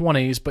to the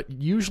 20s, but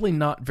usually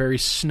not very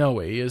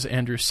snowy, as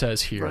Andrew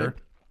says here. Right.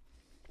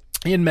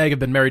 He and Meg have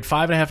been married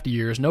 5.5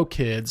 years, no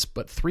kids,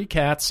 but 3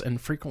 cats,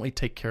 and frequently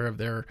take care of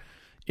their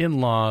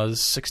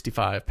in-laws'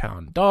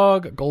 65-pound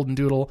dog, a golden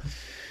doodle.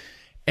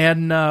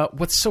 And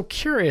what's so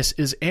curious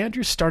is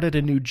Andrew started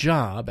a new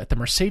job at the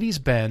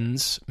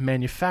Mercedes-Benz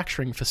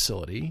manufacturing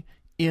facility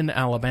in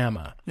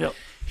Alabama. Yep.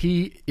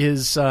 He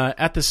is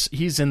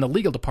he's in the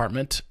legal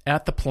department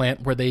at the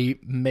plant where they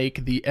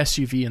make the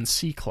SUV and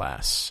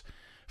C-Class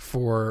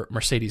for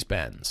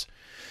Mercedes-Benz.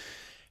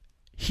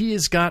 He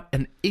has got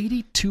an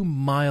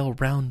 82-mile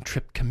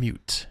round-trip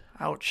commute.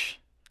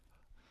 Ouch.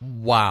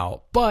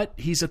 Wow. But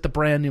he's at the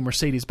brand-new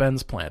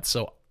Mercedes-Benz plant,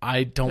 so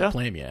I don't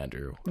blame you,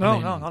 Andrew.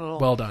 No, not at all.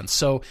 Well done.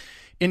 So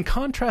in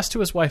contrast to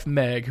his wife,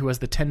 Meg, who has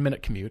the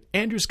 10-minute commute,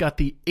 Andrew's got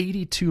the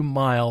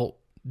 82-mile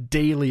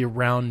daily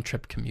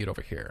round-trip commute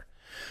over here.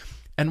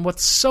 And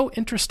what's so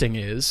interesting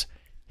is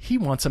he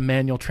wants a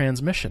manual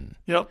transmission.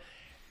 Yep.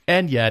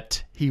 And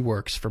yet he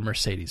works for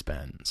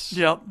Mercedes-Benz.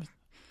 Yep.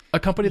 A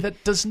company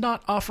that does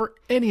not offer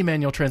any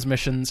manual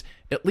transmissions,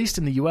 at least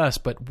in the U.S.,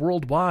 but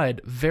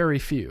worldwide, very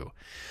few.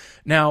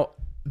 Now,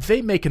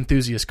 they make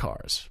enthusiast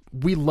cars.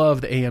 We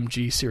love the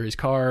AMG series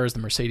cars, the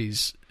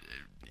Mercedes,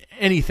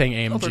 anything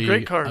AMG. Oh, they're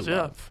great cars, I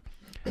love.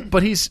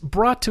 But he's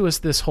brought to us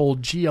this whole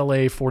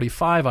GLA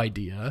 45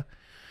 idea,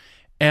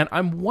 and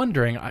I'm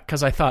wondering,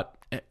 because I thought,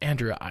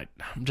 Andrew, I'm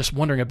just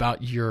wondering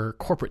about your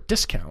corporate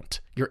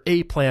discount, your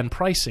A-plan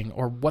pricing,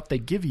 or what they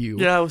give you.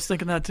 Yeah, I was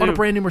thinking that too. On a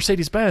brand new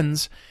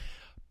Mercedes-Benz.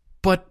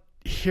 But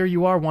here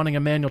you are wanting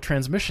a manual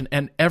transmission,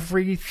 and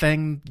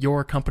everything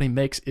your company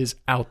makes is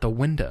out the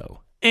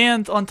window.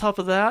 And on top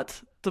of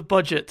that, the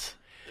budget.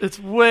 It's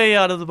way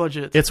out of the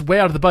budget. It's way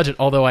out of the budget,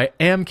 although I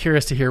am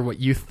curious to hear what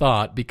you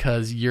thought,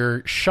 because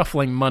you're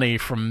shuffling money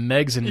from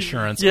Meg's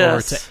insurance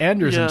over to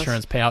Andrew's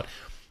insurance payout,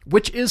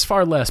 which is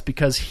far less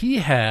because he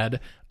had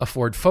a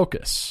Ford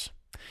Focus.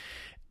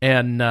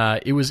 And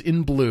it was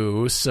in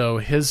blue, so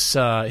his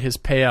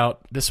payout,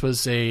 this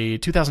was a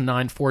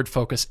 2009 Ford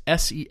Focus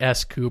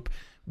SES Coupe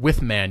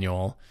with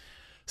manual.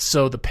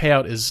 So the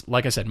payout is,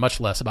 like I said, much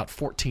less, about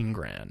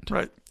 $14,000.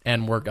 Right.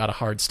 And we're got a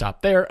hard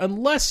stop there,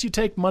 unless you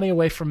take money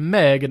away from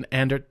Meg and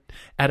add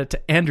it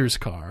to Andrew's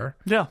car.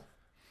 Yeah.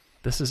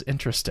 This is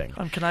interesting.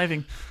 I'm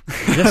conniving.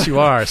 Yes, you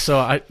are. So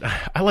I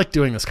like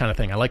doing this kind of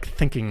thing. I like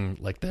thinking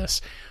like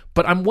this.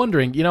 But I'm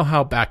wondering, you know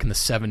how back in the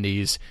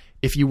 70s,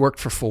 if you worked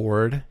for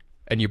Ford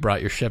and you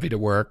brought your Chevy to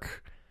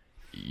work,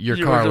 your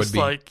car would be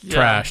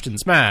trashed and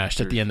smashed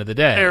at the end of the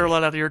day. Air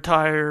let out of your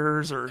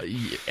tires.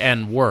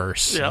 And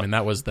worse. Yeah. I mean,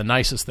 that was the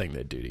nicest thing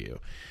they'd do to you.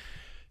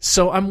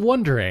 So I'm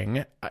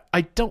wondering,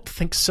 I don't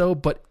think so,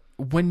 but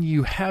when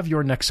you have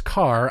your next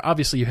car,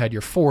 obviously you had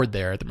your Ford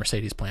there at the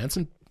Mercedes plants,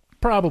 and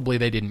probably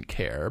they didn't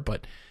care,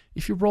 but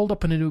if you rolled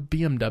up in a new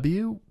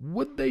BMW,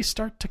 would they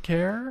start to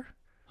care?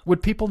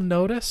 Would people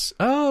notice?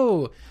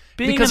 Oh,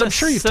 because I'm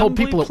sure you've told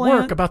people at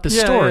work about this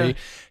story. Yeah.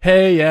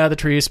 Hey, the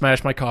tree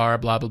smashed my car,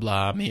 blah, blah,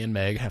 blah. Me and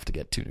Meg have to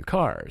get 2 new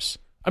cars.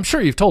 I'm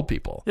sure you've told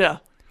people. Yeah.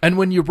 And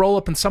when you roll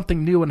up in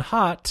something new and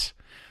hot,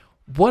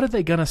 what are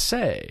they going to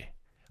say?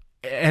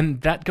 And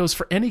that goes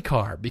for any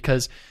car,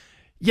 because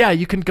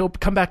you can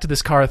come back to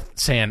this car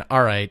saying,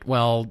 all right,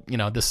 well,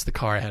 this is the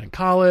car I had in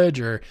college,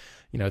 or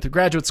through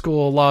graduate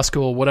school, law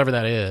school, whatever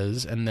that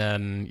is. And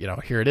then,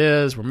 here it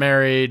is. We're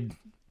married.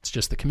 It's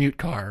just the commute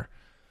car.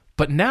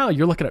 But now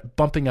you're looking at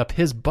bumping up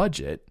his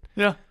budget.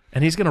 Yeah.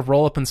 And he's going to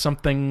roll up in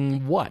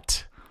something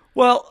what?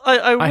 Well,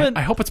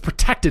 I hope it's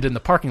protected in the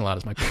parking lot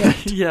is my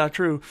point. Yeah,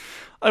 true.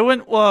 I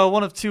went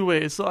one of 2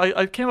 ways. So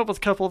I came up with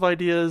a couple of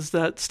ideas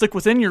that stick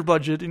within your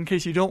budget in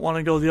case you don't want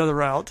to go the other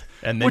route.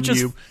 And then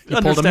you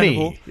pulled a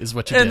me, is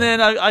what you did. And then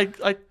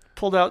I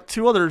pulled out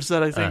 2 others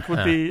that I think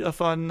would be a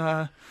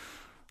fun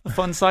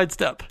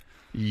sidestep.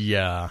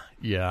 Yeah.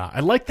 I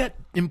like that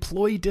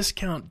employee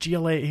discount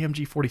GLA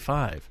AMG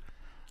 45.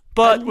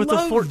 But with a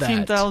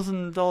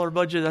 $14,000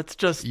 budget, that's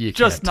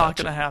just not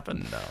going to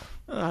happen.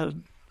 No.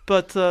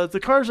 But the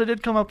cars I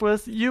did come up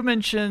with, you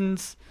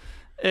mentioned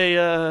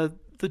the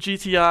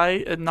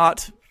GTI and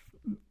not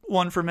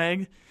one for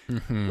Meg.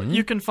 Mm-hmm.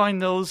 You can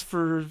find those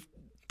for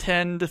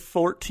 10 to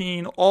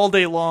 14 all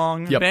day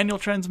long. Yep. Manual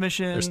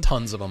transmission. There's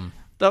tons of them.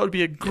 That would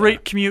be a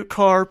great commute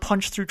car,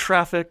 punch through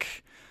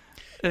traffic.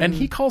 And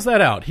he calls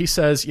that out. He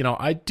says,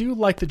 I do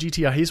like the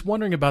GTI. He's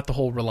wondering about the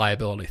whole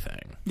reliability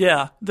thing.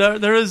 Yeah,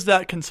 there is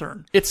that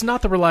concern. It's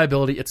not the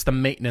reliability, it's the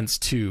maintenance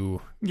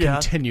to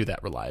continue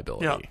that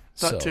reliability.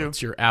 Yeah, that too.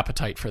 It's your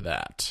appetite for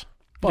that.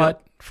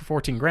 But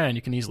for $14,000,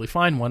 you can easily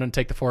find one and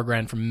take the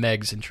 $4,000 from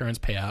Meg's insurance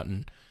payout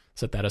and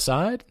set that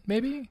aside,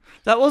 maybe?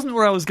 That wasn't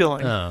where I was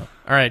going. Oh,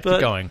 all right, keep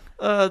going.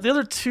 The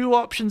other 2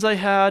 options I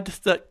had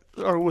that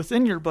are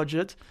within your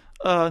budget,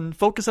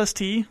 Focus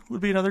ST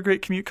would be another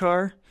great commute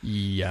car.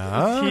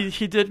 Yeah.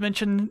 He did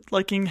mention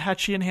liking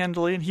hatchy and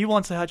handily, and he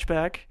wants a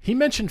hatchback. He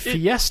mentioned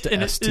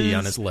Fiesta ST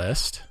on his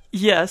list.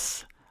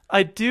 Yes.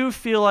 I do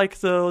feel like,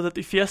 though, that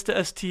the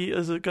Fiesta ST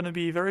is going to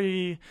be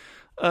very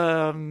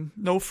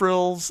no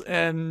frills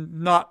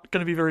and not going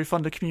to be very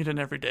fun to commute in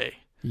every day.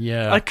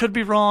 Yeah. I could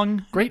be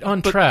wrong. Great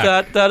on but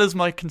track. That is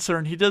my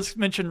concern. He does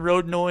mention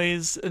road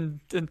noise and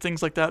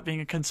things like that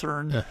being a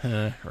concern.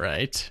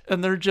 Right.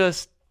 And they're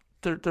just...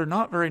 They're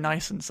not very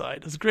nice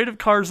inside. As great of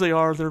cars they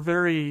are, they're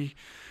very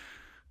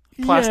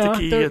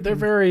plasticky. Yeah, they're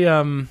very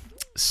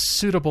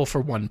suitable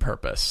for one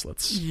purpose.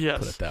 Let's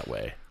put it that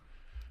way.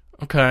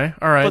 Okay,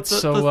 all right.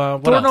 What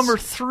door else? number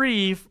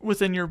 3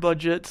 within your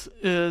budget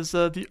is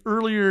the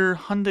earlier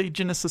Hyundai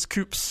Genesis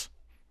coupes.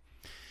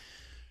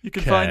 You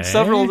can find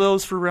several of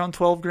those for around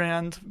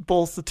 $12,000,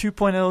 both the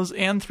 2.0s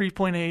and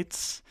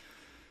 3.8s.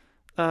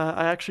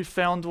 I actually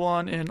found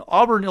one in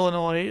Auburn,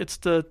 Illinois. It's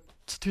the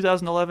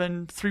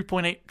 2011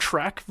 3.8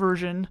 track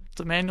version. It's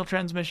a manual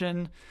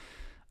transmission,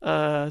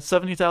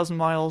 70,000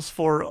 miles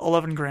for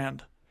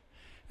 $11,000.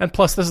 And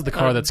plus, this is the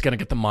car that's going to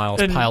get the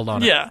miles piled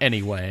on it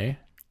anyway.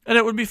 And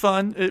it would be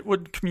fun. It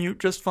would commute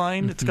just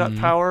fine. It's got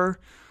power,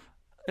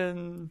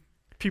 and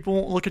people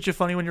won't look at you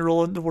funny when you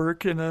roll into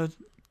work in a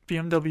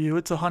BMW.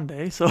 It's a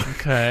Hyundai, so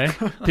okay.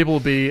 People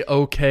will be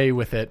okay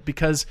with it,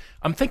 because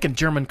I'm thinking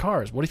German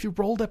cars. What if you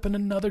rolled up in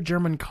another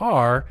German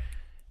car?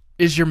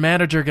 Is your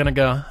manager going to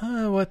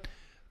go,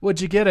 what'd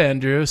you get,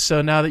 Andrew?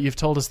 So now that you've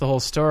told us the whole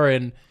story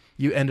and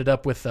you ended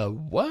up with a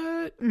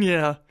what?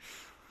 Yeah.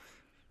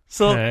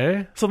 So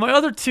my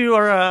other 2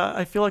 are,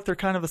 I feel like they're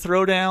kind of a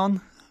throwdown.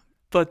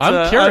 But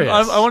I'm curious.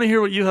 I want to hear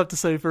what you have to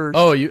say first.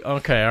 Oh,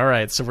 okay, all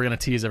right. So we're going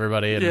to tease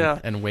everybody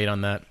and wait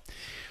on that.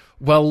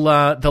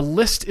 Well, the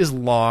list is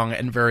long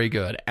and very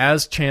good.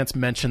 As Chance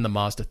mentioned, the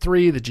Mazda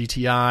 3, the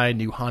GTI,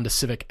 new Honda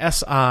Civic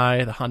Si,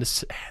 the Honda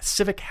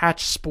Civic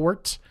Hatch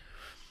Sport.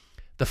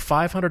 The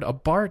 500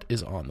 Abarth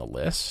is on the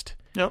list.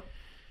 Yep.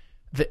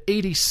 The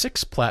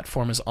 86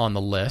 platform is on the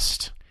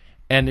list.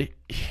 And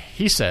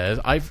he says,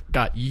 I've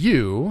got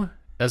you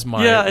as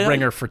my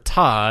ringer for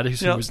Todd,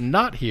 who was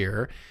not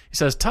here. He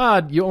says,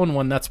 Todd, you own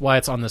one. That's why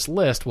it's on this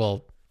list.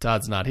 Well,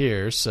 Todd's not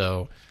here,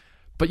 so...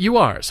 But you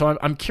are. So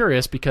I'm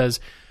curious, because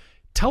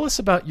Tell us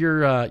about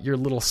your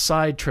little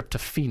side trip to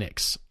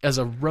Phoenix as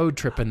a road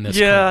trip in this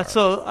car. Yeah,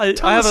 so I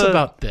have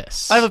about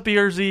this. I have a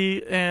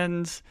BRZ,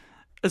 and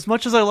as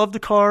much as I love the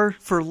car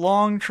for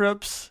long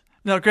trips,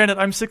 now granted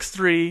I'm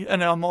 6'3",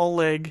 and I'm all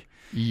leg.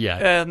 Yeah.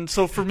 And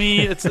so for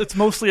me, it's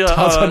mostly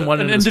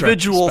an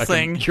individual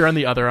thing. You're on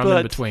the other, I'm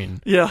in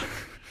between. Yeah.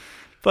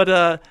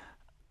 But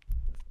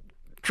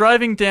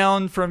driving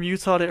down from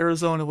Utah to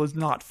Arizona was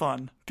not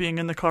fun. Being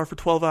in the car for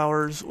 12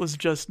 hours was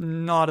just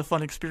not a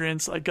fun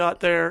experience. I got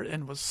there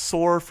and was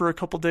sore for a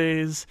couple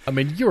days. I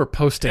mean, you were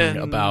posting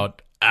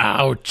about,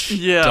 ouch,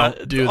 yeah,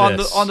 don't do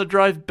this. On the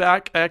drive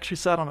back, I actually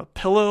sat on a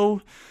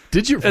pillow.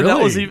 Did you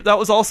really? And that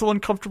was also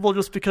uncomfortable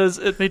just because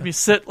it made me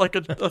sit like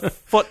a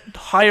foot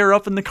higher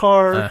up in the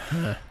car.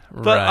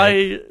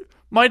 But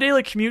my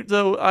daily commute,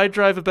 though, I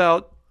drive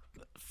about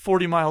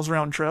 40 miles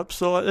round trip,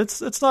 so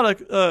it's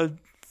not a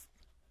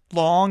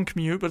long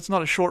commute, but it's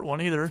not a short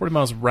one either. 40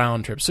 miles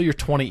round trip, so you're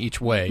 20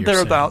 each way.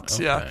 Thereabouts,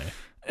 okay. Yeah.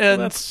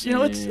 And it's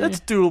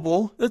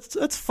doable.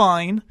 It's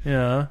fine.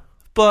 Yeah.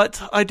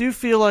 But I do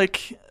feel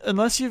like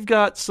unless you've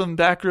got some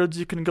back roads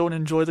you can go and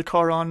enjoy the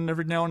car on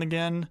every now and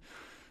again,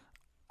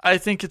 I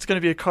think it's going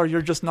to be a car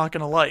you're just not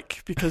going to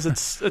like because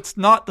it's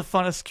not the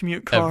funnest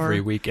commute car.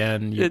 Every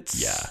weekend.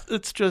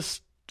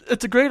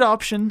 It's a great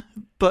option,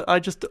 but I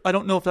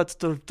don't know if that's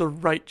the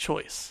right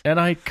choice. And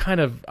I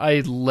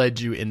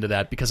led you into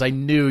that because I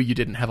knew you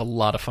didn't have a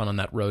lot of fun on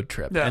that road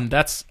trip. Yeah. And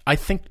I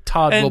think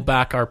Todd will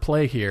back our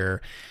play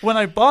here. When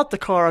I bought the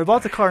car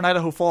in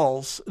Idaho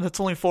Falls, and it's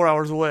only 4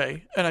 hours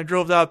away, and I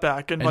drove that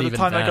back, and by the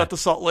time I got to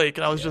Salt Lake,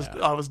 and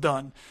I was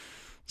done.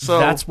 So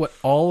that's what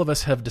all of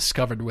us have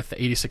discovered with the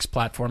 86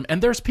 platform.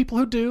 And there's people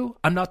who do.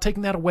 I'm not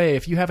taking that away.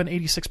 If you have an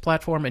 86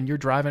 platform and you're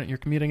driving it and you're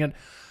commuting it,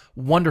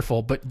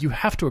 wonderful, but you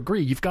have to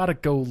agree, you've got to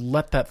go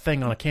let that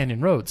thing on a canyon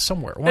road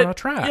somewhere or on a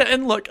track. Yeah,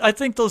 and look, I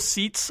think those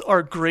seats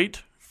are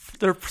great.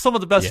 They're some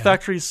of the best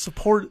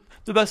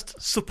the best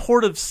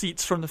supportive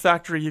seats from the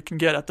factory you can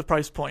get at the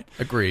price point.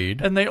 Agreed.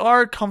 And they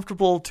are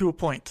comfortable to a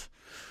point.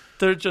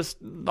 They're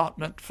just not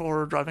meant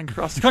for driving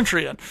across the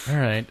country in. All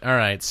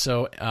right.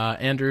 So,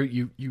 Andrew,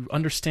 you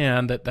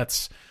understand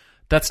that's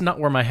not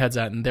where my head's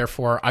at, and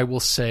therefore I will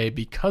say,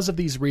 because of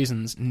these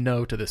reasons,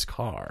 no to this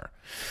car.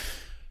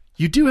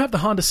 You do have the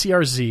Honda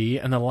CR-Z,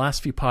 and in the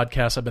last few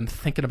podcasts I've been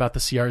thinking about the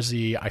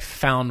CR-Z. I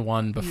found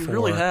one before. You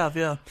really have,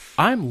 yeah.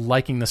 I'm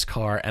liking this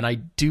car, and I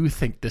do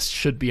think this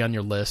should be on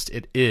your list.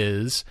 It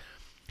is.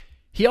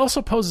 He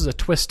also poses a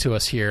twist to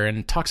us here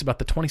and talks about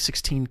the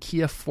 2016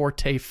 Kia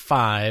Forte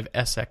 5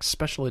 SX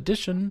Special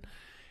Edition.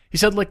 He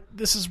said,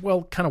 this is,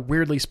 kind of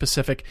weirdly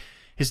specific.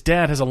 His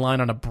dad has a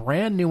line on a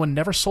brand new one,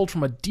 never sold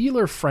from a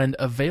dealer friend,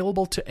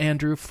 available to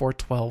Andrew for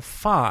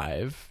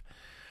 $12,500.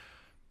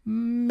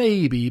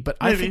 Maybe, but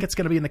I think it's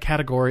going to be in the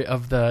category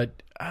of the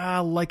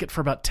like it for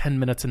about 10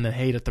 minutes and then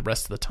hate it the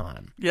rest of the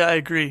time. Yeah, I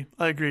agree.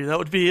 That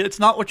would be, it's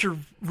not what you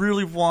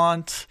really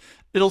want.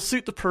 It'll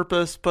suit the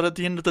purpose, but at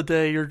the end of the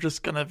day, you're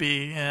just going to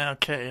be,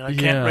 okay, I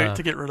can't wait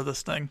to get rid of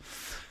this thing.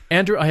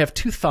 Andrew, I have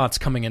two thoughts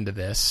coming into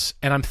this,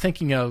 and I'm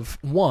thinking of,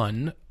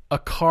 one, a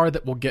car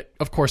that will get,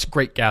 of course,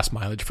 great gas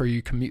mileage for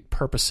your commute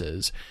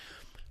purposes,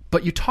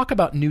 but you talk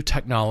about new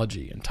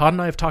technology, and Todd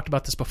and I have talked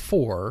about this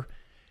before,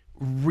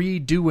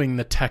 redoing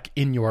the tech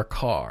in your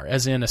car,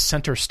 as in a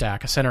center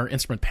stack, a center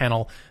instrument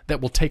panel that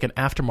will take an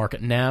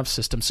aftermarket nav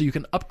system so you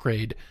can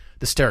upgrade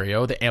the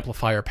stereo, the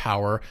amplifier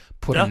power,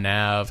 put a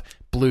nav,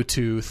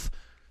 Bluetooth,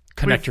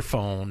 connect your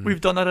phone.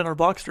 We've done that in our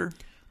Boxster.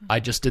 I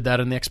just did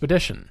that in the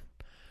Expedition.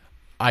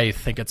 I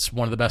think it's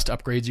one of the best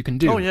upgrades you can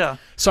do. Oh, yeah.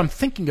 So I'm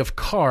thinking of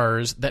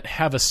cars that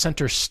have a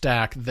center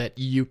stack that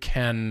you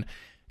can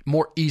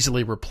more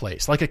easily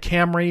replace. Like a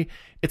Camry,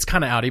 it's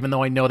kind of out, even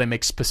though I know they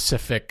make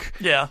specific...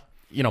 Yeah.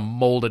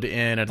 Molded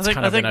in, and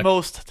I think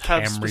most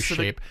have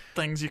specific shape.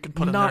 Things you can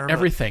put in there. Not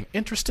everything.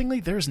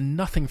 Interestingly, there's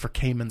nothing for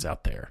Caymans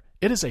out there.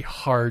 It is a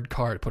hard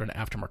car to put an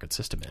aftermarket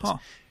system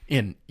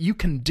in. You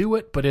can do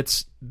it,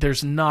 but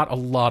there's not a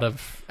lot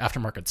of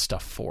aftermarket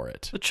stuff for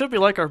it. It should be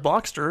like our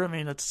Boxster. I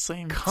mean, it's the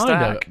same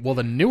stack. Well,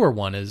 the newer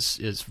one is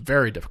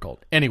very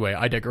difficult. Anyway,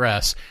 I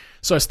digress.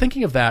 So I was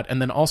thinking of that,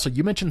 and then also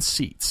you mentioned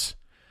seats.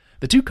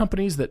 The two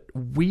companies that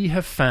we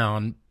have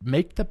found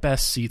make the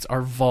best seats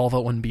are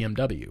Volvo and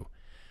BMW.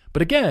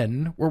 But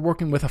again, we're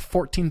working with a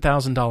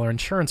 $14,000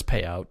 insurance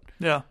payout.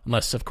 Yeah.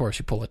 Unless, of course,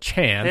 you pull a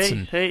chance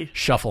and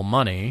shuffle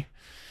money.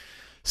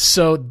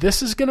 So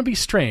this is going to be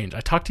strange. I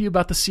talked to you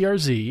about the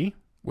CR-Z,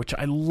 which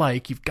I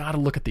like. You've got to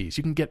look at these.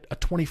 You can get a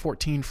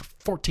 2014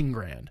 for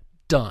 $14,000.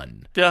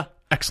 Done. Yeah.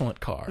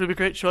 Excellent car. It'll be a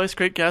great choice.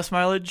 Great gas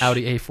mileage.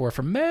 Audi A4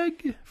 for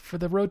Meg for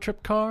the road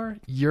trip car.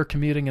 You're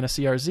commuting in a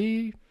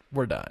CR-Z.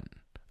 We're done.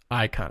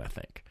 I kind of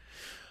think.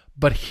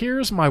 But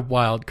here's my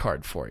wild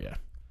card for you.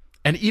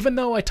 And even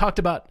though I talked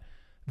about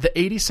the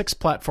 86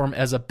 platform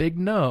as a big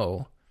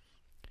no,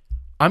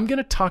 I'm going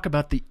to talk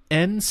about the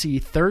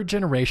NC third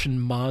generation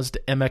Mazda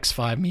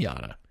MX-5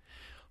 Miata.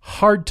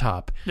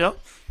 Hardtop. Yep.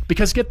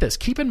 Because get this,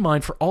 keep in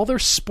mind, for all their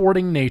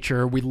sporting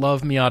nature, we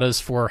love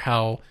Miatas for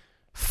how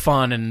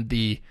fun and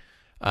the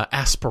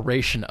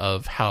aspiration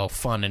of how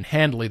fun and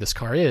handily this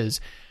car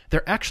is.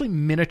 they're actually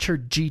miniature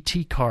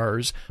GT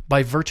cars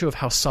by virtue of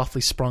how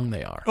softly sprung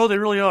they are. Oh, they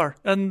really are.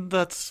 And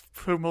that's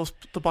who most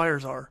the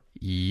buyers are.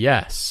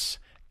 Yes.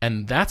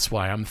 And that's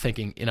why I'm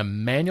thinking in a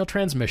manual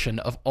transmission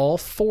of all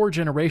 4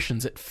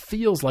 generations, it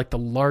feels like the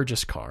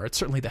largest car. It's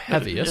certainly the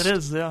heaviest. It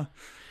is, yeah.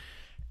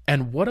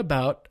 And what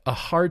about a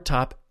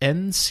hardtop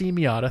NC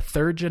Miata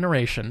 3rd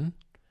generation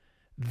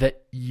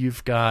that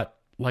you've got,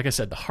 like I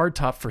said, the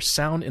hardtop for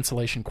sound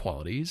insulation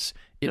qualities.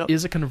 It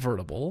is a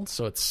convertible,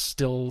 so it's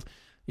still,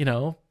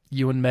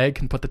 you and Meg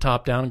can put the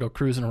top down and go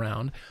cruising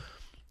around.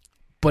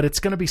 But it's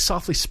going to be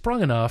softly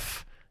sprung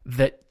enough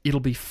that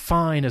it'll be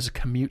fine as a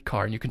commute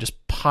car, and you can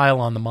just pile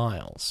on the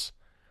miles.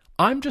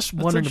 I'm just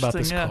wondering about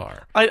this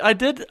car. I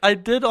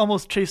did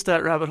almost chase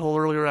that rabbit hole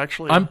earlier,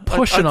 actually. I'm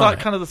pushing on it. I thought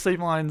kind of the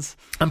same lines.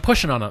 I'm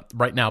pushing on it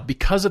right now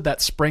because of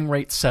that spring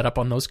rate setup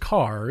on those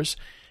cars,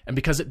 and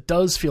because it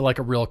does feel like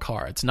a real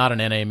car. It's not an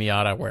NA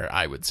Miata where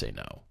I would say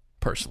no,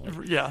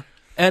 personally. Yeah.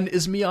 And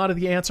is Miata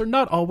the answer?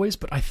 Not always,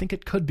 but I think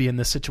it could be in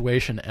this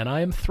situation. And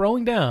I am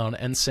throwing down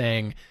and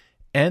saying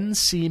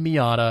NC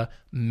Miata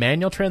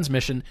manual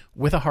transmission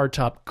with a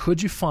hardtop.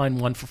 Could you find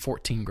one for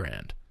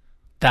 $14,000?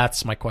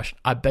 That's my question.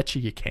 I bet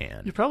you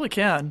can. You probably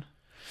can.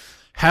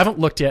 Haven't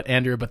looked yet,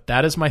 Andrew, but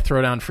that is my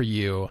throwdown for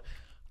you.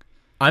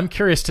 I'm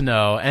curious to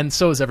know, and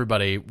so is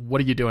everybody, what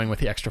are you doing with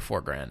the extra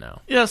 $4,000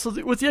 now? Yeah, so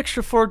with the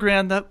extra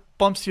 $4,000, that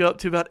bumps you up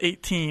to about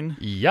 18.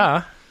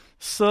 Yeah.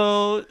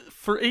 So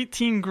for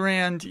 18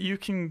 grand, you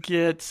can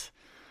get,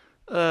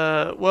 you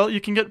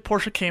can get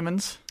Porsche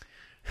Caymans.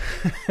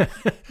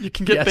 You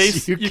can get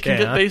Yes, you can get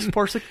can. base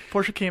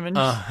Porsche Caymans.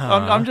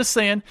 Uh-huh. I'm just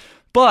saying,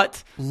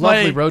 but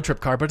Lovely road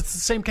trip car, but it's the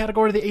same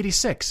category of the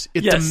 86.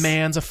 It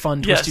demands a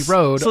fun, twisty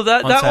road so on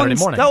Saturday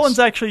mornings. That one's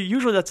actually,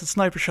 usually that's a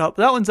sniper shop,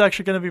 but that one's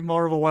actually going to be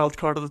more of a wild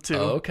card of the two.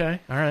 Oh, okay.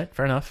 All right.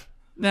 Fair enough.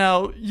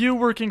 Now, you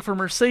working for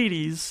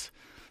Mercedes,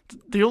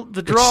 the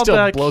It drawback...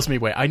 still blows me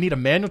away. I need a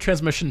manual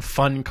transmission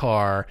fun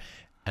car,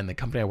 and the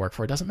company I work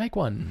for doesn't make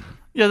one.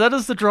 Yeah, that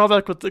is the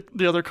drawback with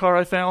the other car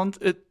I found.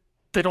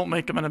 They don't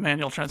make them in a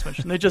manual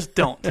transmission. They just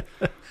don't.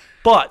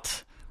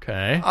 But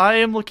Okay. I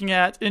am looking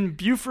at, in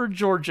Buford,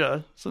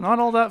 Georgia, so not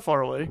all that far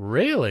away,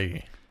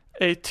 Really?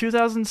 a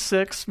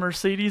 2006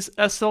 Mercedes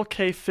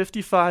SLK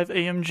 55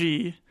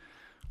 AMG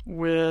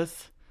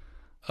with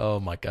Oh,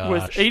 my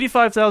gosh.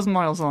 85,000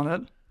 miles on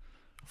it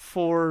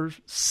for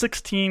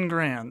 16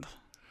 grand.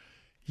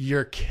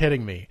 You're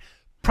kidding me.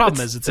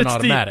 Problem is, it's an the-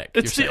 automatic.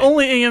 It's you're the saying.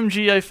 only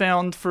AMG I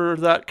found for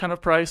that kind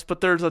of price,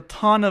 but there's a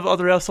ton of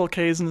other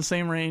SLKs in the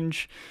same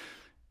range.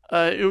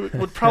 It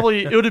would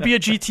be a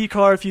GT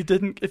car if you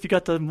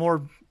got the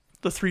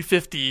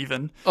 350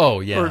 even. Oh,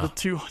 yeah. Or the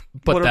two.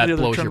 But whatever that the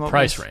other blows trim your level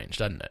price is. range,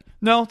 doesn't it?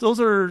 No,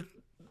 those are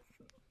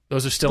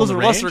Those are still in the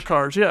lesser range?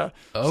 cars. Yeah.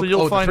 Oh, So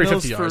you'll the find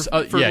those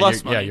 350Rs. for yeah,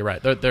 less money. Yeah, you're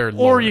right. They're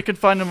lower. Or you can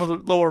find them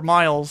with lower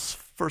miles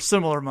for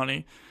similar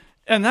money.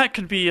 And that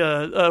could be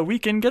a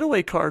weekend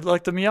getaway car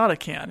like the Miata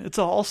can. It's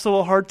also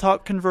a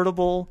hardtop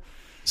convertible.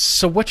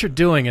 So what you're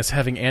doing is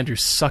having Andrew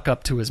suck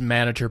up to his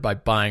manager by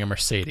buying a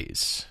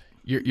Mercedes.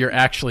 You're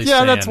actually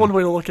saying, that's one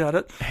way to look at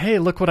it. hey,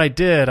 look what I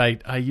did.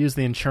 I used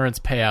the insurance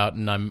payout,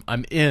 and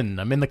I'm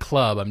in the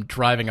club. I'm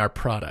driving our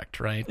product,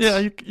 right? Yeah,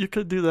 you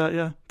could do that.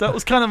 Yeah, that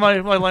was kind of my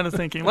line of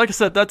thinking. Like I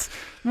said, that's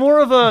more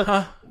of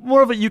a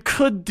you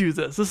could do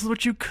this. This is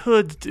what you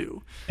could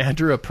do.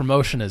 Andrew, a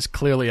promotion is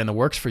clearly in the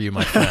works for you,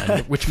 my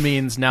friend. Which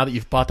means now that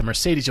you've bought the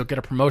Mercedes, you'll get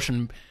a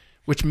promotion,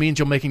 which means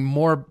you'll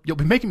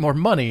be making more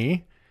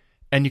money,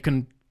 and you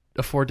can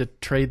afford to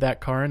trade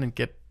that car in and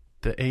get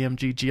the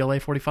AMG GLA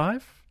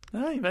 45.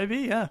 Maybe,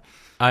 yeah.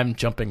 I'm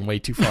jumping way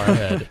too far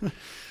ahead.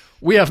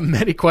 We have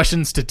many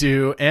questions to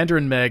do. Andrew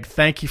and Meg,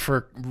 thank you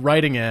for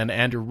writing in.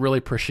 Andrew, really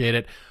appreciate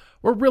it.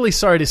 We're really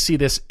sorry to see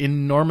this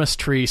enormous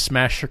tree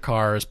smash your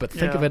cars, but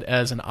think of it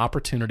as an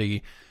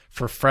opportunity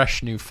for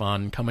fresh, new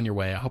fun coming your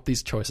way. I hope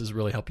these choices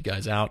really help you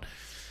guys out.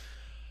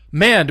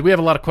 Man, do we have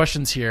a lot of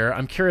questions here.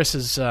 I'm curious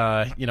as,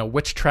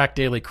 which track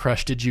daily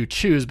crush did you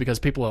choose? Because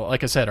people,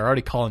 like I said, are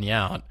already calling you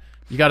out.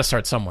 You got to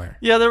start somewhere.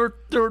 Yeah, there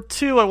were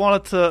two I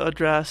wanted to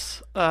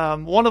address.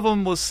 One of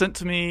them was sent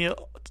to me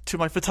to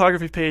my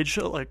photography page,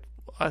 like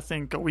I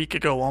think a week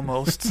ago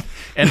almost.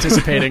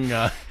 Anticipating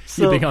you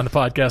being on the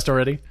podcast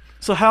already.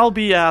 So Hal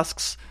B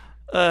asks,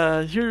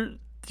 would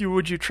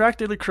you track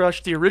daily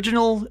crush the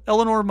original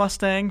Eleanor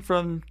Mustang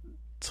from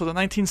the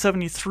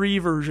 1973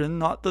 version,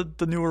 not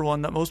the newer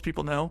one that most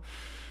people know,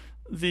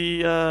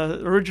 the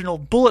original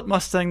Bullet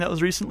Mustang that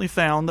was recently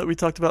found that we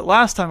talked about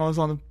last time I was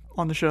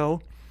on the show,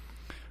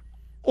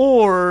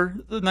 or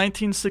the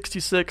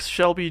 1966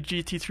 Shelby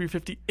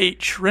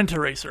GT350H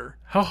Rent-A-Racer.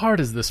 How hard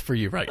is this for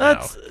you right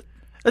now?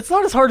 It's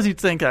not as hard as you'd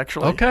think,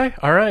 actually. Okay,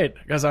 all right.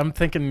 Because I'm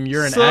thinking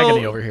you're in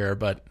agony over here,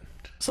 but...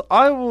 So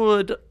I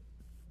would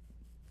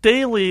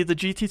daily the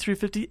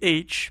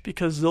GT350H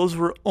because those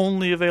were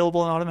only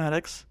available in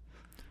automatics.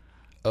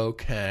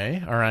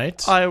 Okay, all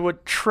right. I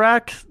would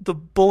track the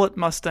Bullet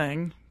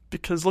Mustang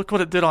because look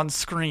what it did on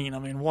screen. I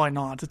mean, why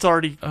not? It's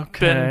already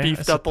been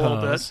beefed up a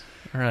little bit.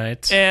 All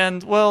right.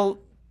 And, well,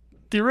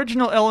 the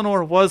original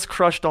Eleanor was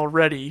crushed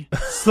already,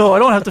 so I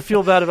don't have to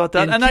feel bad about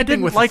that. And I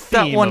didn't like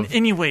that one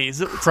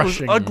anyways. It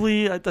was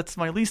ugly. That's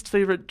my least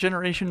favorite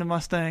generation of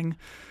Mustang.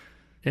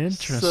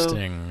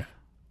 Interesting.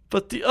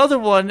 But the other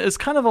one is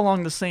kind of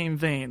along the same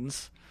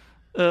veins.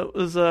 It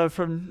was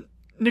from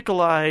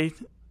Nikolai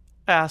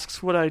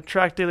asks, would I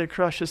track Daily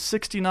Crush a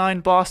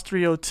 69 Boss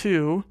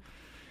 302,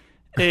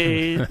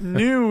 a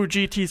new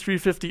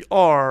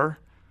GT350R,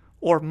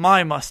 or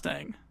my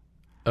Mustang?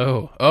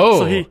 Oh.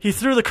 So he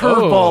threw the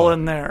curveball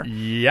in there.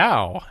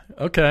 Yow.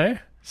 Okay.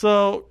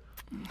 So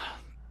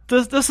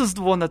this is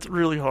the one that's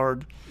really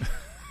hard.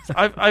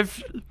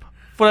 I've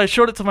when I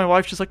showed it to my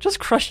wife, she's like, just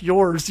crush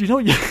yours. You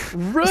know,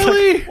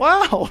 really? Like,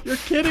 wow. You're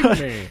kidding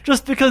me.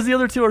 Just because the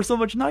other two are so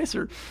much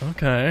nicer.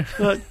 Okay.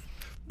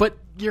 But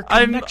your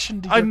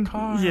connection to your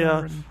car.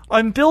 Yeah.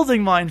 I'm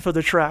building mine for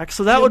the track,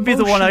 so that would be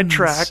the one I'd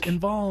track.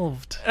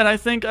 Involved. And I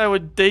think I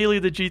would daily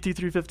the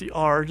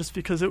GT350R just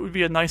because it would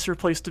be a nicer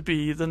place to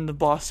be than the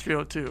Boss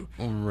 302.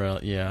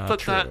 Really? Yeah, but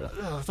true.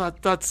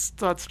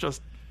 That's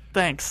just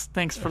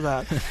thanks for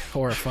that.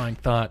 Horrifying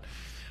thought.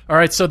 All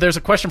right, so there's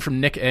a question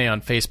from Nick A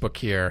on Facebook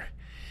here.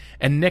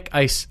 And Nick,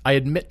 I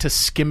admit to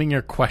skimming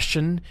your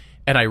question,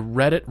 and I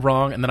read it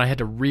wrong, and then I had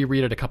to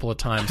reread it a couple of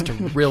times to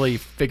really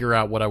figure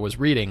out what I was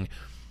reading.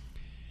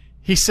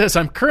 He says,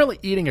 I'm currently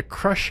eating a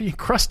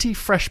crusty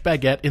fresh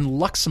baguette in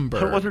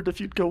Luxembourg. I wondered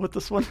if you'd go with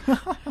this one.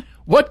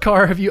 What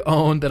car have you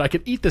owned that I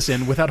could eat this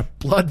in without a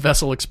blood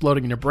vessel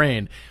exploding in your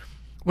brain?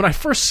 When I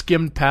first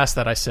skimmed past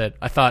that, I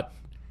thought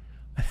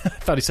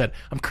he said,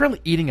 I'm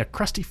currently eating a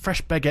crusty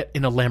fresh baguette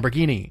in a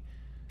Lamborghini.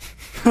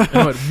 And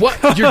I went,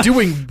 what? You're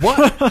doing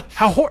what?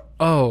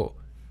 Oh,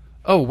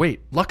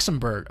 wait,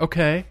 Luxembourg.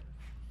 Okay.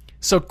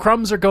 So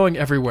crumbs are going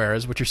everywhere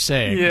is what you're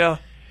saying. Yeah.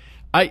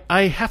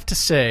 I have to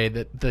say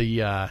that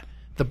the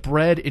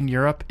bread in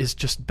Europe is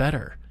just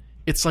better.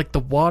 It's like the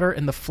water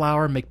and the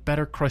flour make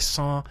better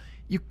croissant.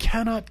 You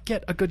cannot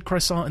get a good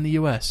croissant in the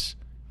U.S.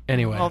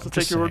 Anyway, I'll have to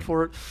take your word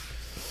for it.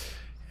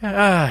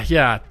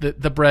 Yeah,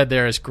 the bread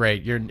there is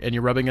great.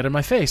 You're rubbing it in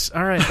my face.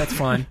 All right, that's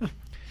fine.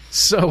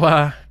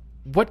 So,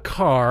 what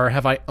car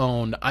have I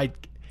owned?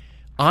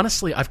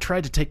 Honestly, I've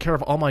tried to take care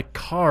of all my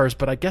cars,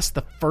 but I guess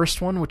the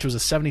first one, which was a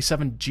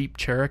 77 Jeep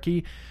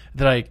Cherokee,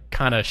 that I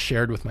kind of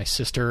shared with my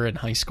sister in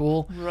high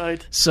school.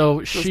 Right.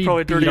 So she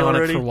beat on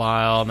it for a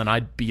while, and then I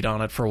beat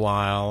on it for a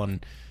while,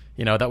 and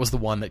that was the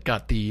one that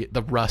got the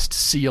rust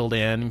sealed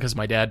in because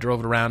my dad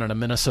drove it around in a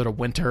Minnesota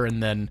winter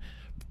and then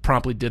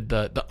promptly did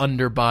the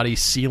underbody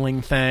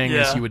sealing thing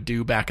as you would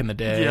do back in the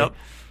day. Yep.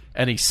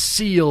 And he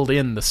sealed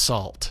in the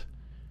salt,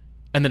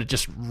 and then it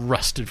just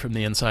rusted from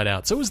the inside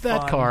out. So it was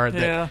that car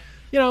that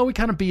we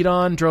kind of beat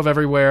on, drove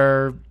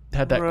everywhere.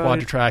 Had that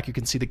quadra-track. You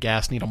can see the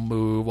gas needle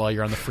move while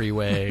you're on the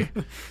freeway.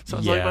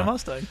 Sounds like my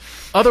Mustang.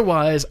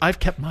 Otherwise, I've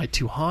kept my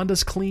 2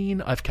 Hondas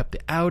clean. I've kept the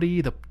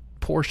Audi, the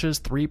Porsches,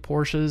 3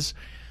 Porsches.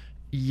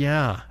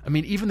 Yeah. I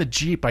mean, even the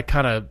Jeep, I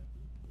kind of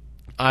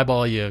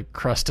eyeball you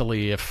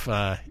crustily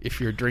if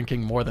you're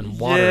drinking more than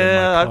water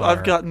in my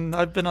car.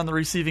 I've been on the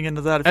receiving end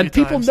of that a few times.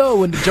 And people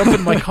know when to jump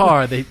in my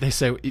car, they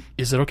say,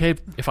 is it okay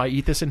if I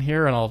eat this in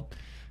here? And I'll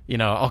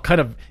kind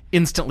of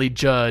instantly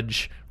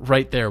judge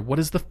right there. What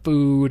is the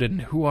food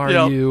and who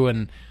are you?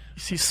 And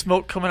you see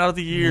smoke coming out of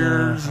the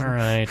ears. All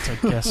right, I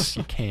guess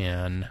you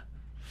can.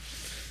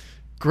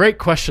 Great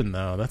question,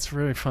 though. That's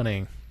really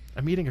funny.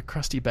 I'm eating a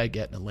crusty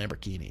baguette in a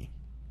Lamborghini.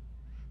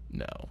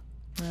 No.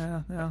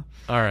 Yeah.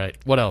 All right,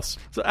 what else?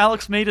 So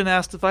Alex Maiden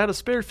asked, if I had a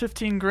spare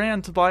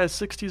 $15,000 to buy a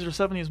 60s or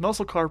 70s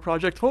muscle car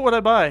project, what would I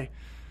buy?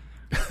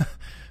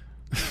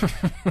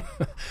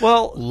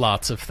 Well,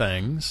 lots of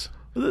things.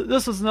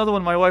 This was another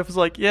one. My wife was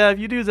like, "Yeah, if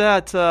you do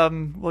that,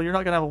 well, you're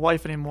not gonna have a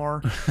wife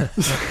anymore."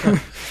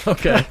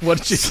 Okay, what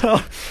did you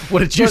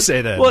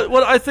say then?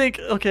 What I think?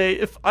 Okay,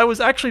 if I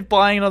was actually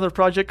buying another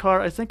project car,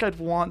 I think I'd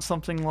want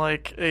something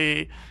like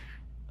a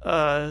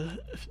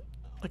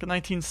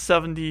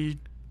 1970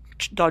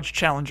 Dodge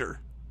Challenger.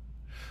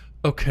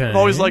 Okay, I've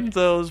always liked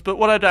those, but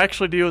what I'd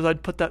actually do is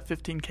I'd put that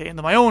 $15,000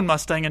 into my own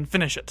Mustang and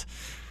finish it,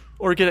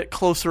 or get it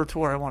closer to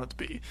where I want it to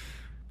be.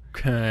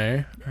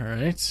 Okay, all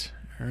right.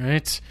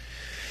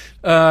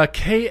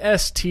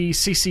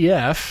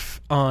 KSTCCF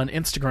on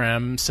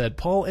Instagram said,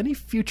 Paul, any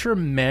future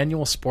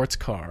manual sports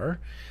car?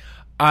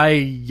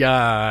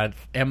 I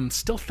am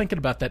still thinking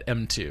about that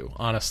M2,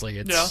 honestly.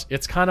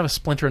 It's kind of a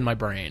splinter in my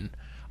brain.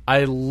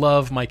 I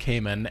love my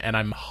Cayman, and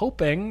I'm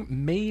hoping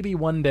maybe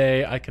one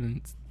day I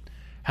can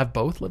have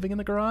both living in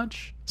the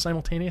garage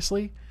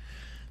simultaneously.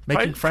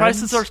 Making friends.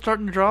 Prices are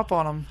starting to drop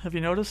on them. Have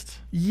you noticed?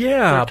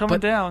 Yeah, they're coming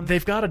down.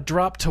 They've got to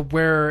drop to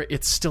where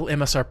it's still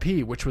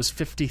MSRP, which was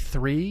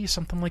 $53,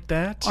 something like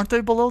that. Aren't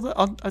they below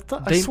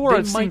that? I swore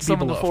I'd seen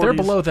some in the 40s. If they're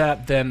below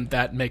that, then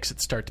that makes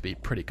it start to be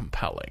pretty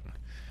compelling.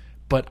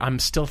 But I'm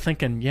still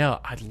thinking,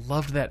 I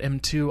loved that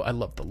M2. I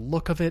love the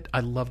look of it. I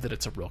love that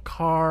it's a real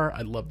car.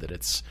 I love that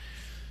it's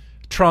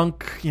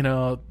trunk,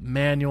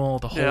 manual,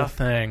 the whole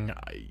thing.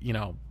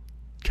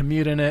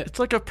 Commute in it. It's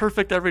like a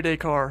perfect everyday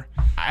car.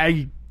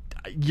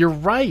 You're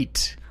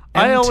right.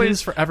 I M2's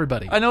always for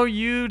everybody. I know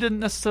you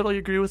didn't necessarily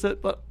agree with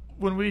it, but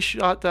when we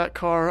shot that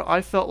car,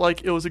 I felt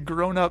like it was a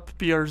grown-up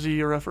BRZ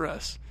or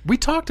FRS. We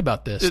talked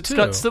about this, It's too.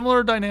 got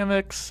similar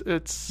dynamics.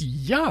 It's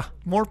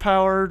more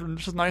powered and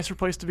just a nicer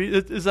place to be.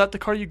 Is that the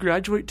car you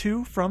graduate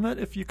to from it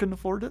if you can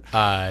afford it?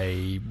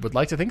 I would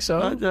like to think so.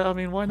 I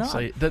mean, why not? So,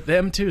 the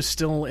M2 is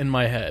still in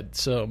my head,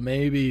 so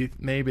maybe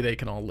they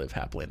can all live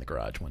happily in the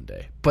garage one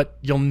day. But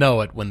you'll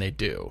know it when they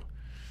do.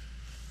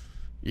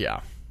 Yeah.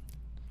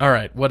 All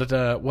right. What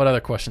other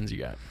questions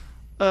you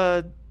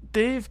got?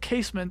 Dave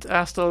Casement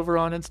asked over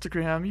on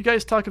Instagram, you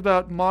guys talk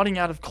about modding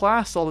out of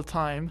class all the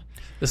time.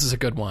 This is a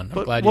good one. I'm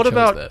but glad you what chose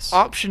about this.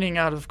 optioning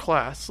out of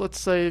class? Let's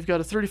say you've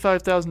got a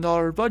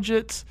 $35,000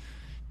 budget.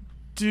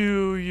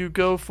 Do you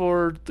go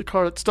for the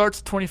car that starts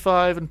at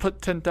 25 and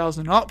put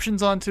 10,000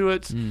 options onto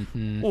it,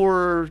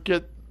 or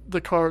get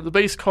the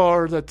base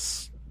car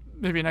that's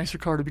maybe a nicer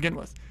car to begin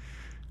with?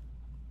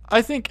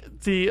 I think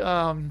the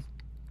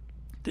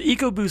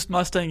EcoBoost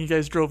Mustang you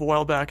guys drove a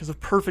while back is a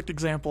perfect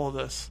example of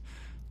this.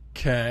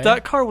 Okay.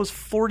 That car was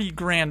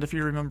 $40,000 if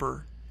you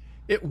remember.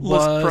 It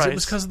was. Price. It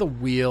was because of the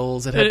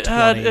wheels. It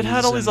had it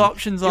had all these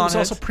options on it. It was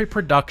also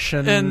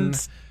pre-production.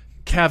 And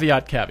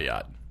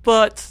caveat.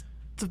 But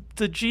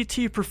the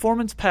GT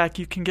Performance Pack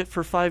you can get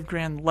for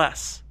 $5,000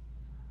 less.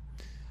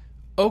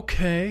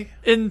 Okay.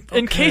 In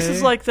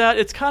cases like that,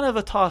 it's kind of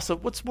a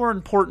toss-up. What's more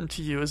important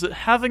to you? Is it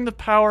having the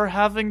power,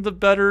 having the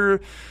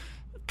better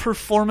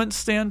performance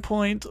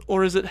standpoint,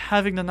 or is it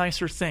having the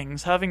nicer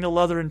things, having the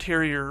leather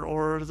interior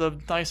or the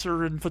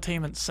nicer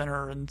infotainment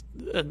center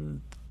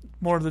and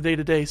more of the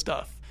day-to-day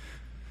stuff?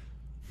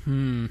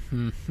 Yeah,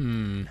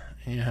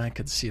 I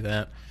could see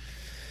that.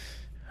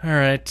 All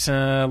right,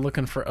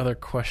 looking for other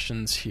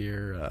questions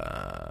here.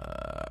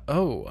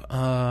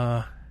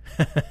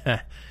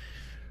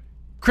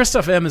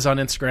 Christoph M is on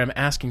Instagram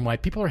asking why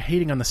people are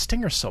hating on the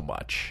Stinger so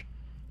much.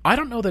 I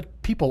don't know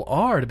that people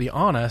are, to be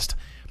honest.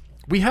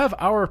 We have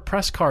our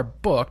press car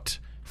booked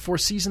for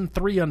Season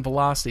 3 on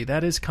Velocity.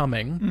 That is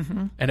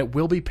coming, and it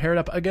will be paired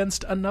up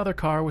against another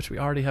car, which we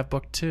already have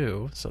booked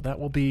too. So that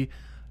will be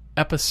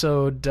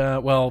episode,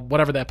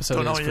 whatever the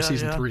episode is for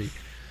Season 3.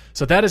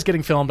 So that is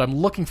getting filmed. I'm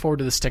looking forward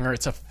to the Stinger.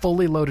 It's a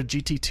fully loaded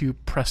GT2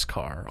 press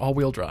car,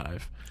 all-wheel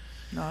drive.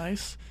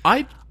 Nice.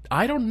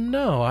 I don't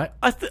know.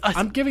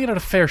 I'm giving it a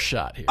fair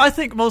shot here. I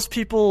think most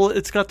people,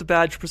 it's got the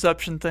badge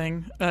perception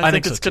thing. And I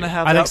think it's going to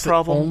have that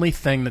problem. The only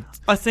thing that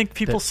I think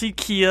people see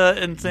Kia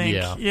and think,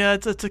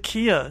 it's a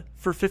Kia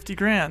for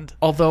 $50,000.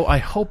 Although I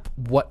hope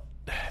what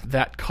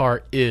that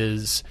car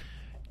isn't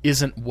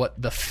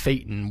what the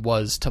Phaeton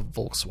was to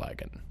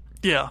Volkswagen.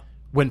 Yeah.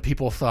 When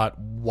people thought,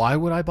 why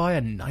would I buy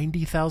a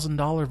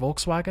 $90,000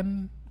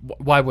 Volkswagen?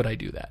 Why would I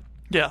do that?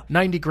 Yeah.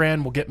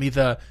 $90,000 will get me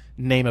the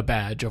name a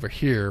badge over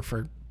here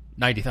for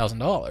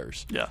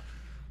 $90,000. Yeah.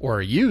 Or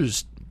a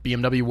used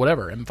BMW,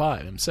 whatever,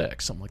 M5,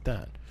 M6, something like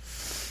that.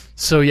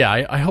 So,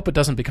 yeah, I hope it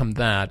doesn't become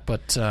that.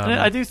 But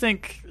I do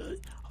think,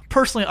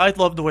 personally, I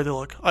love the way they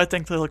look. I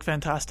think they look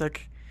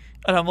fantastic.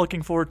 And I'm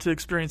looking forward to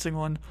experiencing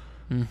one.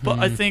 But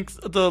I think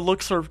the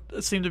looks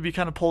seem to be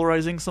kind of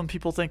polarizing. Some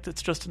people think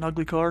it's just an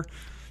ugly car.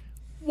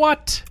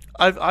 What?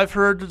 I've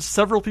heard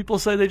several people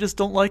say they just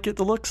don't like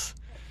the looks.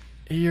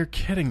 You're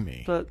kidding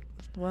me. But,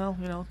 well,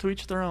 to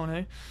each their own,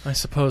 eh? I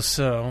suppose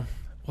so.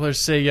 Well,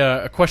 there's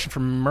a question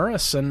from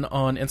Murrison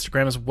on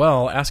Instagram as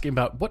well, asking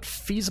about what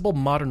feasible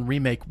modern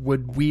remake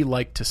would we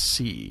like to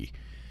see.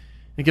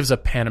 It gives a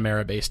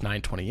Panamera-based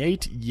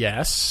 928.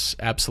 Yes,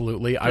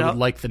 absolutely. I would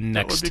like the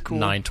next cool.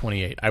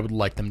 928. I would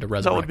like them to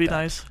resurrect that. Would be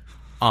nice.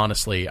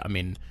 Honestly, I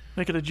mean...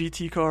 Make it a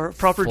GT car,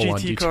 proper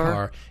GT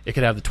car. It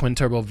could have the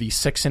twin-turbo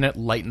V6 in it,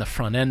 lighten the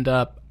front end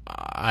up.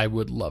 I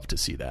would love to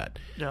see that.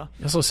 Yeah.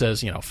 It also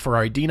says,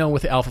 Ferrari Dino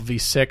with the Alpha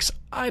V6.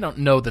 I don't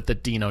know that the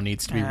Dino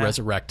needs to be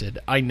resurrected.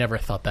 I never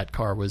thought that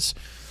car was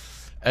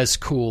as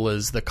cool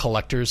as the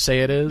collectors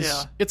say it is.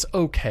 Yeah. It's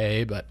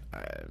okay, but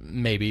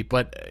maybe.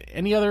 But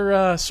any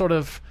other sort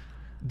of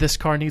this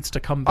car needs to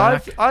come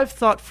back? I've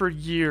thought for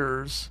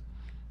years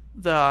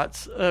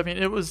that,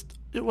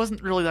 it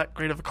wasn't really that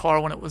great of a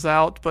car when it was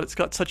out, but it's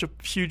got such a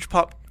huge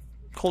pop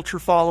culture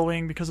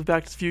following because of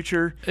Back to the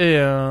Future.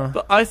 Yeah.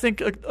 But I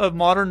think a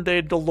modern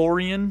day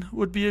DeLorean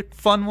would be a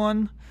fun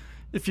one.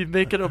 If you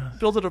make it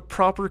build it a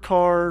proper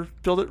car,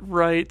 build it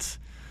right.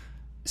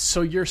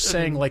 So you're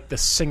saying like the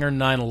Singer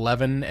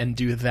 911 and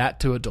do that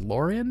to a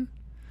DeLorean?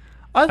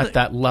 At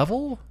that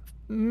level?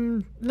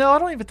 No, I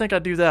don't even think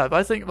I'd do that. But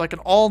I think like an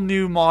all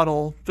new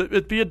model,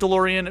 it'd be a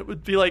DeLorean. It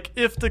would be like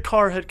if the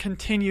car had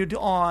continued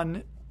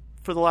on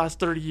for the last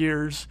 30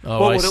 years,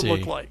 what would it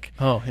look like?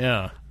 Oh,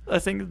 yeah. I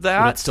think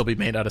that... Would it still be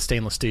made out of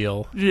stainless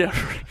steel? Yeah,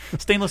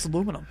 stainless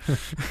aluminum.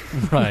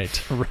 Right.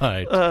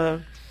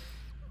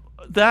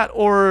 That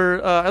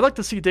or I'd like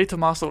to see De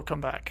Tomaso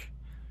come back.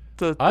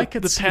 The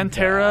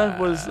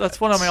Pantera that's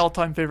one of my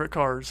all-time favorite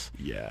cars.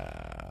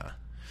 Yeah.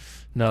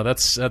 No,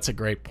 that's a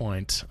great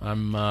point.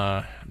 I'm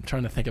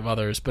trying to think of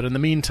others, but in the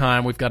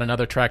meantime, we've got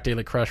another Track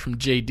Daily Crush from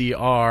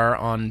JDR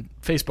on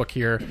Facebook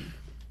here.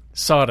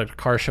 Saw it at a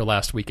car show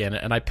last weekend,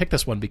 and I picked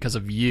this one because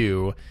of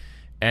you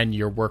and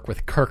your work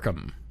with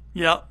Kirkham.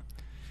 Yeah.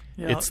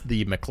 Yep. It's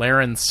the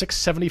McLaren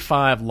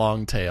 675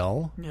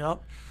 Longtail,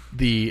 Yep.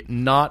 the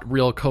not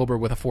real Cobra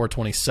with a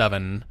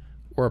 427,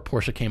 or a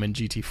Porsche Cayman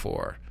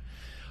GT4.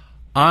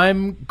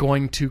 I'm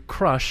going to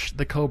crush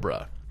the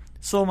Cobra.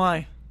 So am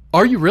I.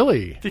 Are you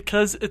really?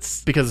 Because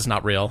it's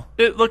not real.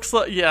 It looks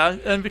like, yeah,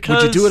 and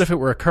because... Would you do it if it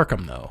were a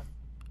Kirkham, though?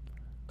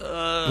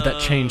 Would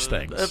that change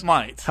things? It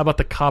might. How about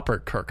the copper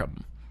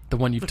Kirkham? The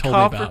one you've told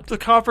me about. The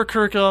copper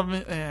Kirkham,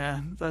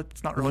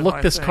 that's not really Look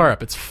my this thing. car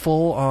up. It's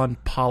full-on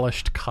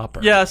polished copper.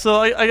 Yeah, so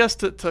I guess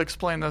to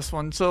explain this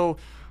one. So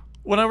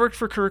when I worked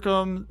for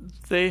Kirkham,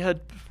 they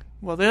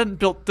hadn't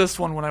built this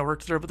one when I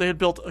worked there, but they had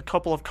built a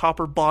couple of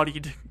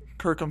copper-bodied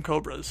Kirkham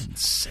Cobras.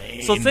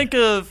 Insane. So think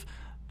of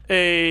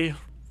a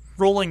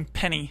rolling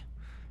penny.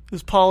 It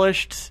was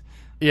polished.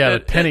 Yeah, the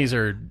pennies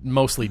are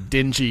mostly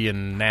dingy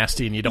and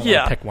nasty, and you don't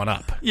want to pick one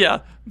up.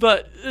 Yeah,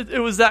 but it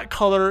was that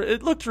color.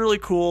 It looked really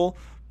cool.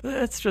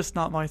 It's just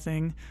not my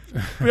thing.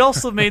 We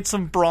also made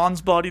some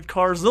bronze-bodied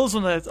cars. Those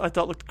ones I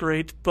thought looked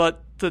great,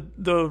 but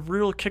the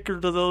real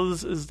kicker to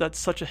those is that's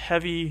such a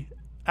heavy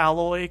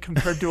alloy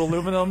compared to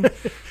aluminum.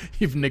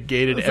 You've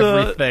negated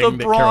everything the that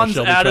bronze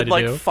Carroll Shelby added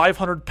tried to do.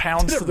 500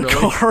 pounds to the really?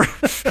 car.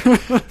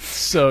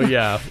 So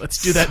yeah,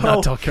 let's do that.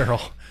 Not tell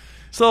Carroll.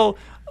 So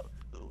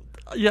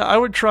yeah, I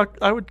would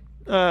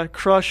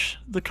crush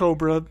the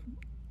Cobra,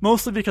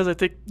 mostly because I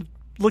think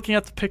looking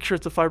at the picture,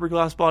 it's a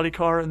fiberglass body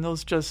car, and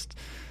those just.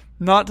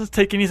 Not to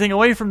take anything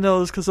away from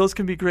those, because those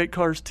can be great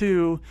cars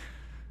too,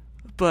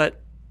 but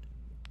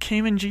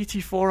Cayman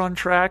GT4 on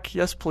track,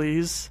 yes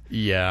please.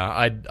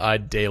 Yeah,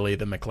 I'd daily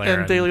the McLaren.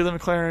 And daily the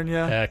McLaren,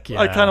 yeah. Heck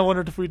yeah. I kind of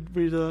wondered if we'd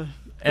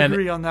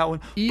agree on that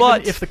one. Even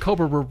but if the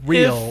Cobra were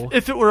real,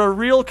 if it were a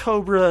real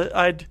Cobra,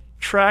 I'd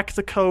track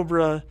the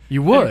Cobra.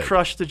 You would and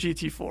crush the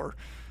GT4.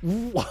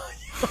 Oh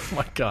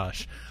my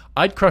gosh,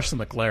 I'd crush the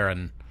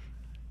McLaren.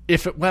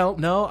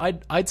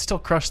 I'd still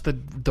crush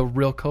the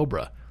real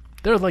Cobra.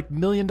 They're like $1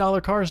 million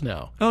cars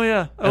now. Oh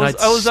yeah, I And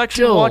was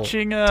actually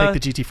watching. Take the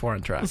GT4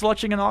 on track. I was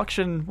watching an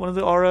auction, one of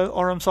the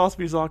RM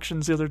Sotheby's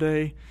auctions the other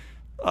day.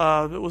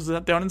 It was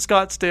down in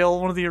Scottsdale,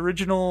 one of the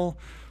original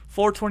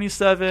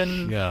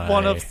 427,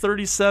 one of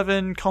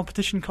 37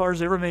 competition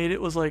cars ever made.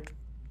 It was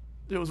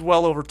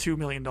well over $2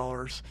 million.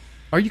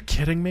 Are you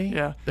kidding me?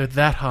 Yeah, they're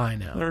that high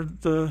now. They're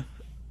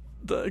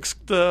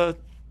the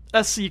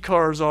SC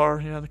cars are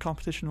the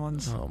competition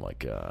ones. Oh my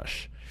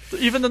gosh!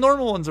 Even the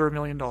normal ones are $1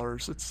 million.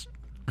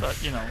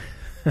 But, you know.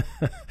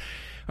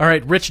 All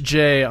right, Rich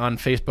J on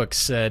Facebook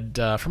said,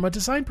 from a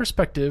design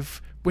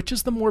perspective, which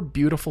is the more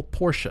beautiful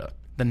Porsche,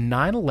 the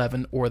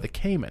 911 or the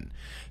Cayman?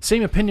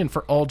 Same opinion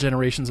for all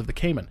generations of the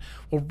Cayman.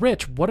 Well,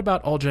 Rich, what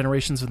about all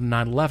generations of the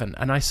 911?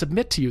 And I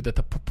submit to you that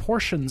the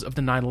proportions of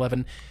the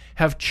 911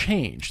 have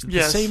changed.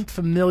 Yes. The same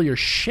familiar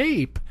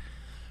shape,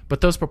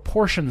 but those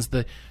proportions,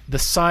 the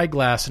side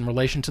glass in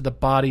relation to the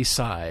body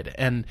side,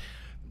 and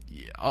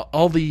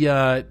all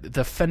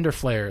the fender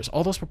flares,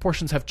 all those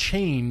proportions have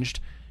changed,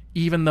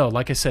 even though,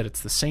 like I said, it's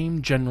the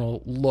same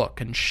general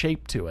look and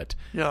shape to it.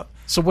 Yeah.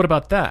 So what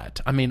about that?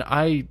 I mean,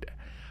 I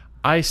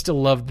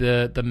still love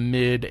the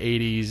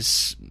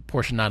mid-'80s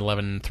Porsche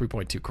 911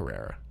 3.2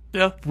 Carrera.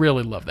 Yeah.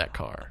 Really love that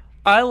car.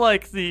 I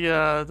like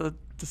the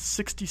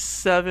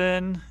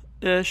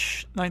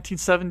 67-ish,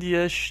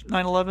 1970-ish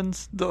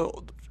 911s, the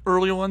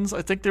early ones.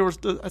 I think those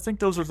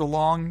are the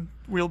long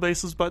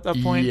wheelbases by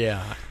that point.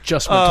 Yeah,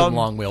 just went to the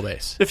long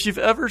wheelbase. If you've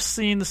ever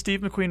seen the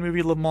Steve McQueen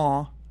movie Le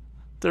Mans,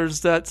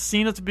 there's that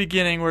scene at the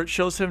beginning where it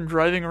shows him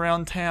driving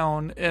around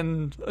town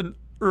in an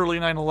early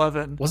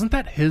 911. Wasn't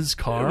that his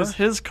car? It was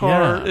his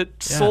car. Yeah,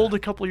 it sold a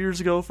couple of years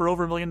ago for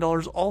over $1 million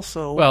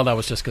also. Well, that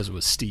was just because it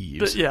was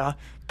Steve's.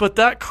 But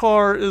that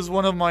car is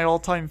one of my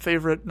all-time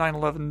favorite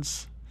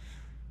 911s.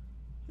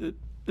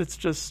 It's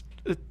just...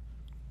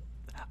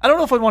 I don't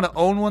know if I want to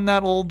own one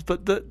that old,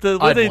 but the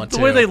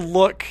way they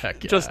look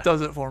just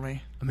does it for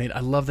me. I mean, I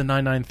love the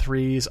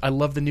 993s. I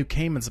love the new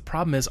Caymans. The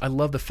problem is I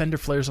love the fender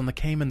flares on the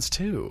Caymans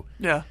too.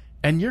 Yeah.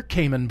 And you're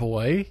Cayman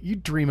boy. You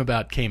dream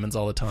about Caymans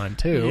all the time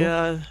too.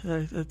 Yeah,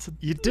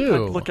 you do.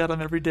 I look at them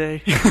every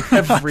day.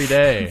 Every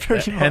day.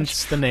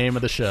 Hence much. The name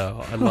of the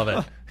show. I love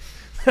it.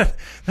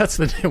 That's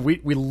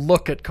we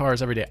look at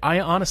cars every day. I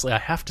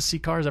have to see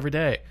cars every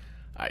day.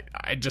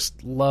 I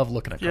just love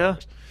looking at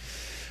cars. Yeah.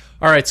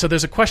 All right, so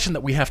there's a question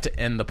that we have to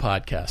end the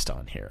podcast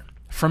on here.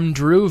 From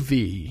Drew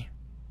V,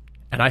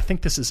 and I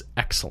think this is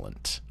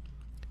excellent.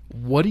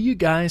 What do you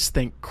guys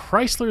think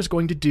Chrysler is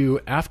going to do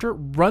after it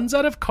runs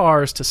out of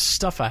cars to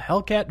stuff a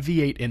Hellcat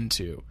V8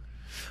 into?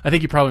 I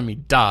think you probably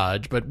mean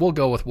Dodge, but we'll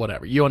go with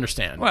whatever. You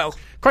understand. Well,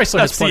 Chrysler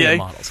has plenty FCA. of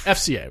models.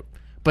 FCA.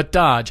 But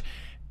Dodge.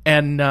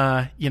 And,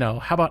 how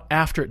about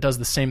after it does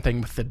the same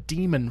thing with the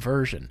Demon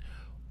version?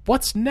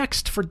 What's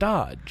next for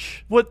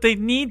Dodge? What they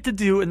need to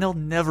do, and they'll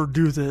never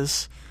do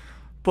this,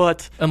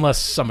 but... Unless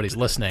somebody's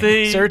listening.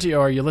 Sergio,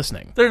 are you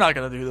listening? They're not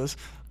going to do this.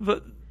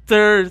 But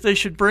they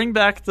should bring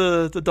back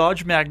the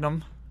Dodge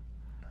Magnum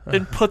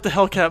and put the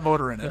Hellcat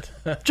motor in it.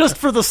 Just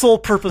for the sole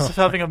purpose of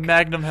having a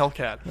Magnum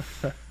Hellcat.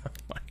 Oh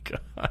my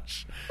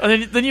gosh.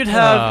 And then you'd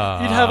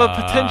have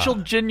a potential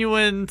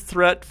genuine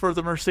threat for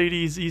the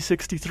Mercedes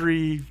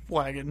E63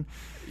 wagon.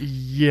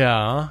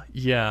 Yeah.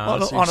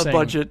 On a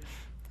budget.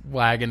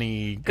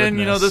 Wagony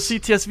goodness. And, the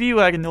CTS-V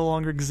wagon no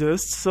longer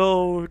exists,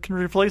 so it can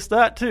replace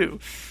that, too.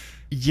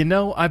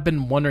 I've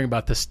been wondering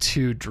about this,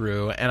 too,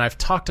 Drew, and I've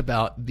talked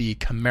about the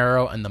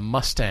Camaro and the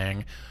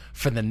Mustang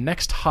for the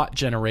next hot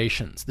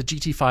generations, the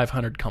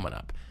GT500 coming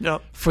up.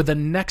 Yep. For the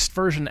next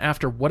version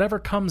after whatever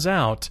comes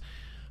out,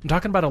 I'm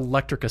talking about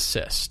electric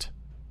assist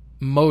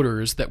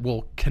motors that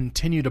will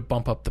continue to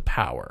bump up the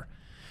power.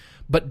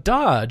 But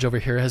Dodge over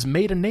here has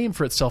made a name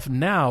for itself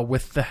now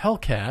with the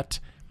Hellcat.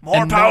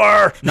 More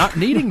power! Not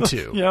needing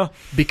to. Yeah.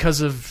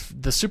 Because of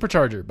the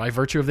supercharger, by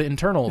virtue of the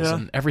internals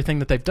and everything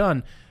that they've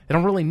done. They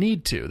don't really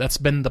need to. That's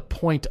been the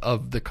point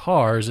of the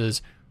cars,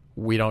 is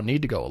we don't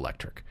need to go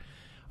electric.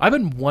 I've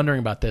been wondering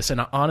about this,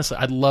 and honestly,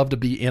 I'd love to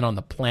be in on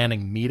the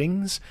planning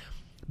meetings,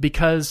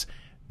 because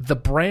the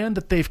brand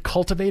that they've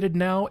cultivated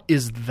now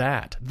is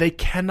that. They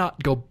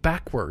cannot go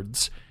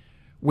backwards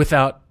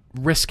without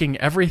risking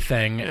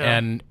everything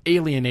and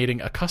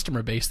alienating a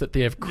customer base that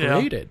they have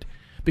created.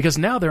 Because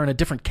now they're in a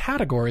different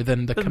category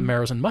than the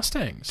Camaros and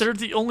Mustangs. They're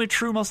the only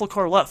true muscle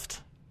car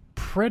left.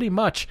 Pretty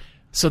much.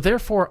 So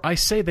therefore, I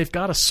say they've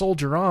got to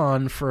soldier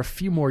on for a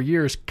few more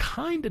years,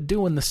 kind of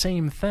doing the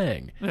same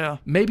thing. Yeah.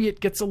 Maybe it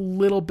gets a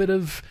little bit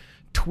of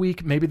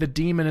tweak. Maybe the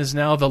Demon is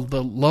now the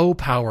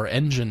low-power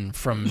engine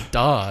from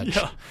Dodge,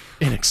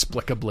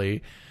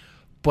 inexplicably.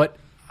 But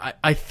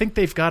I think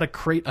they've got to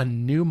create a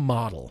new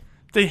model.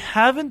 They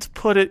haven't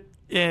put it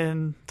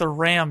in the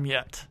Ram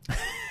yet.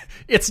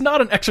 It's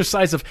not an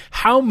exercise of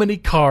how many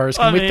cars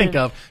can we think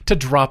of to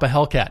drop a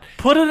Hellcat.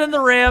 Put it in the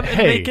Ram and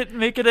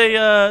make it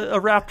a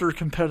Raptor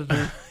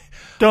competitor.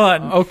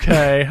 Done.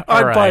 Okay.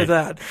 I'd buy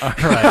that. All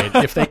right.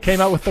 If they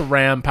came out with the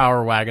Ram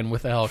Power Wagon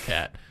with a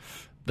Hellcat,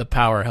 the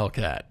Power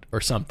Hellcat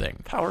or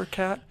something. Power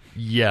Cat?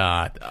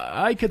 Yeah,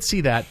 I could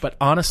see that. But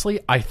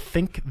honestly, I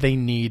think they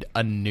need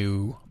a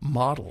new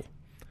model.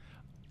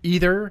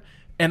 Either,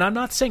 and I'm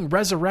not saying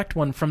resurrect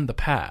one from the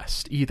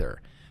past either.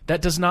 That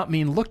does not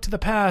mean look to the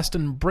past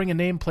and bring a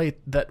nameplate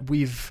that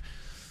we've,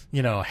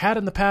 had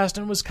in the past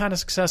and was kind of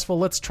successful.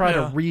 Let's try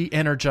to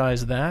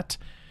re-energize that.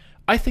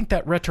 I think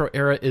that retro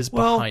era is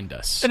behind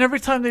us. And every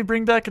time they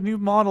bring back a new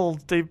model,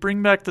 they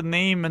bring back the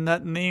name, and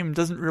that name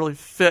doesn't really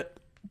fit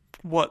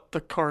what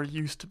the car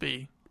used to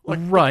be. Like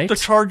right. The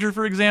Charger,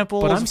 for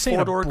example, but is I'm saying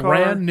a brand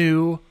car.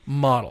 new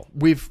model.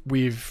 We've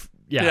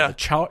the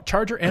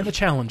Charger and the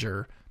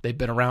Challenger, they've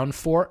been around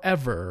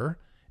forever.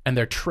 And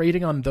they're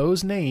trading on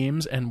those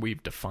names, and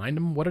we've defined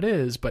them what it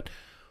is. But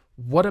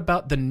what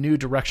about the new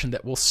direction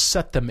that will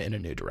set them in a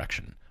new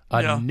direction?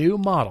 A new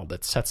model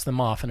that sets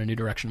them off in a new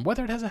direction,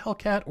 whether it has a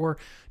Hellcat or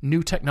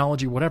new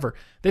technology, whatever.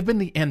 They've been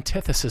the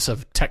antithesis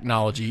of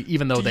technology,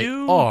 even though they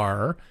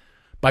are,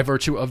 by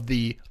virtue of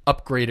the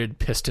upgraded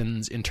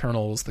pistons,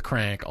 internals, the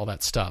crank, all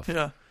that stuff.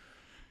 Yeah.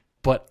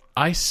 But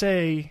I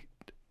say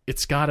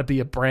it's got to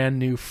be a brand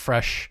new,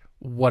 fresh,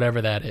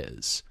 whatever that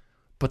is.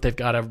 But they've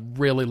got to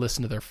really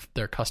listen to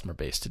their customer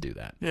base to do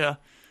that. Yeah.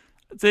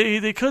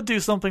 They could do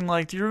something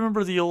like, do you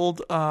remember the old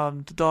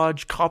the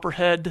Dodge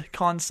Copperhead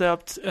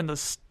concept and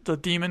the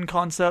Demon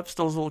concepts,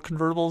 those little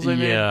convertibles they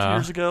made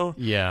years ago?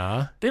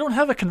 Yeah. They don't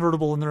have a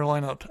convertible in their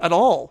lineup at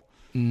all.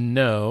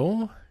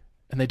 No.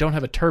 And they don't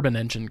have a turbine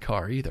engine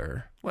car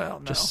either.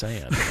 Well, no. Just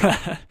saying.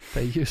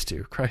 They used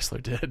to.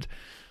 Chrysler did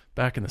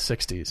back in the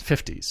 60s,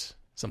 50s,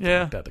 something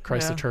like that. The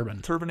Chrysler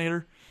Turbine.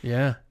 Turbinator.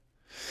 Yeah.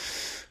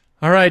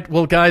 All right.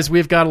 Well, guys,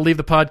 we've got to leave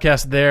the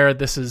podcast there.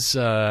 This has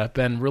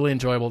been really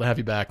enjoyable to have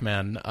you back,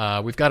 man.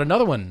 We've got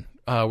another one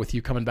with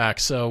you coming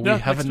back. So we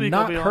have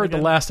not heard the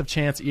last of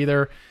Chance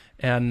either,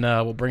 and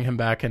we'll bring him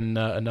back in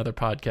another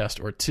podcast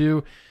or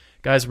two.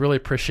 Guys, really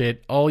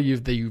appreciate all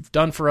that you've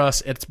done for us.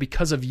 It's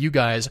because of you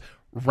guys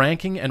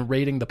ranking and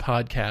rating the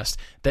podcast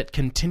that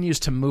continues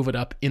to move it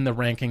up in the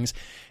rankings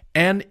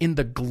and in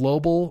the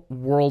global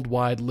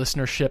worldwide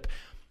listenership.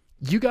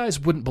 You guys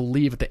wouldn't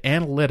believe the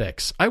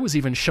analytics. I was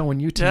even showing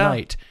you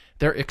tonight. Yeah.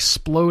 They're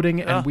exploding,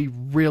 and we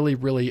really,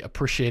 really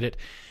appreciate it.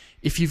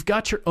 If you've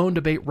got your own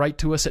debate, write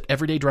to us at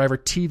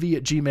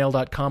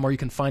everydaydrivertv@gmail.com, or you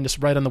can find us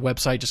right on the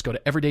website. Just go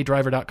to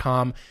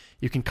everydaydriver.com.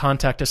 You can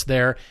contact us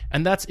there,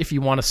 and that's if you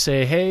want to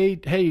say, hey,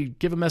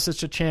 give a message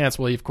to Chance.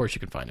 Well, of course,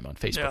 you can find him on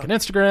Facebook and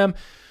Instagram,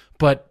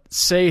 but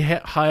say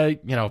hi,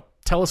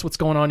 tell us what's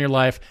going on in your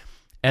life,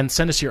 and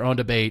send us your own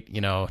debate,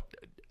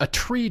 A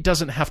tree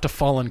doesn't have to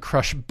fall and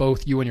crush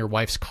both you and your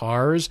wife's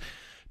cars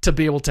to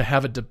be able to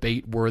have a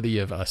debate worthy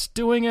of us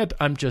doing it.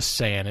 I'm just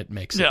saying it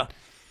makes it.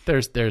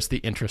 There's the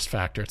interest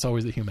factor. It's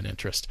always the human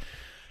interest.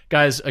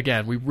 Guys,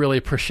 again, we really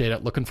appreciate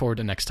it. Looking forward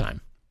to next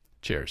time.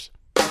 Cheers.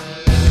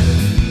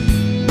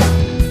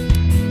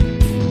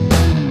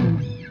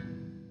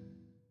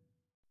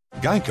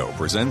 Geico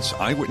presents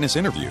eyewitness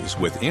interviews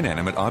with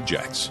inanimate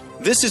objects.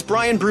 This is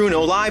Brian Bruno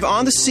live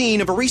on the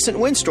scene of a recent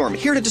windstorm,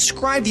 here to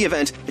describe the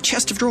event, The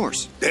Chest of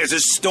Drawers. There's a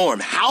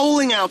storm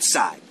howling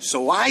outside,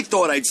 so I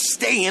thought I'd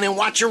stay in and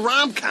watch a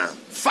rom-com.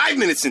 5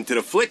 minutes into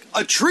the flick,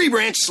 a tree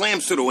branch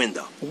slams through the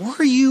window.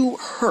 Were you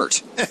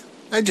hurt?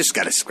 I just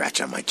got a scratch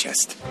on my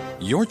chest.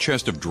 Your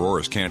chest of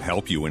drawers can't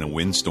help you in a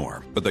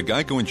windstorm, but the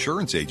Geico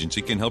Insurance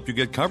Agency can help you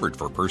get covered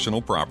for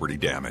personal property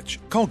damage.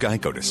 Call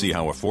Geico to see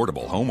how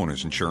affordable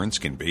homeowners insurance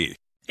can be.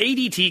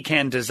 ADT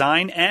can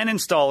design and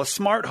install a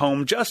smart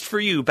home just for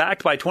you,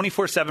 backed by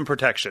 24/7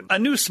 protection. A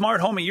new smart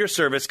home at your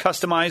service,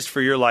 customized for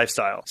your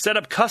lifestyle. Set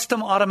up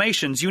custom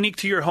automations unique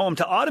to your home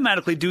to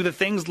automatically do the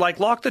things like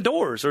lock the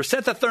doors or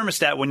set the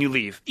thermostat when you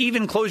leave.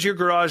 Even close your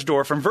garage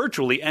door from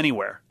virtually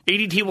anywhere.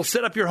 ADT will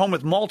set up your home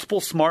with multiple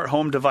smart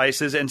home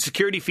devices and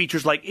security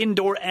features like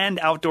indoor and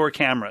outdoor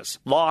cameras,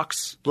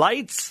 locks,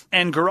 lights,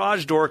 and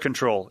garage door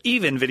control,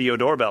 even video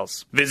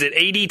doorbells. Visit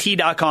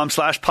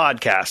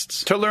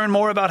ADT.com/podcasts to learn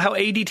more about how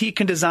ADT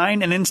can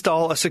design and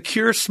install a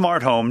secure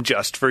smart home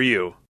just for you.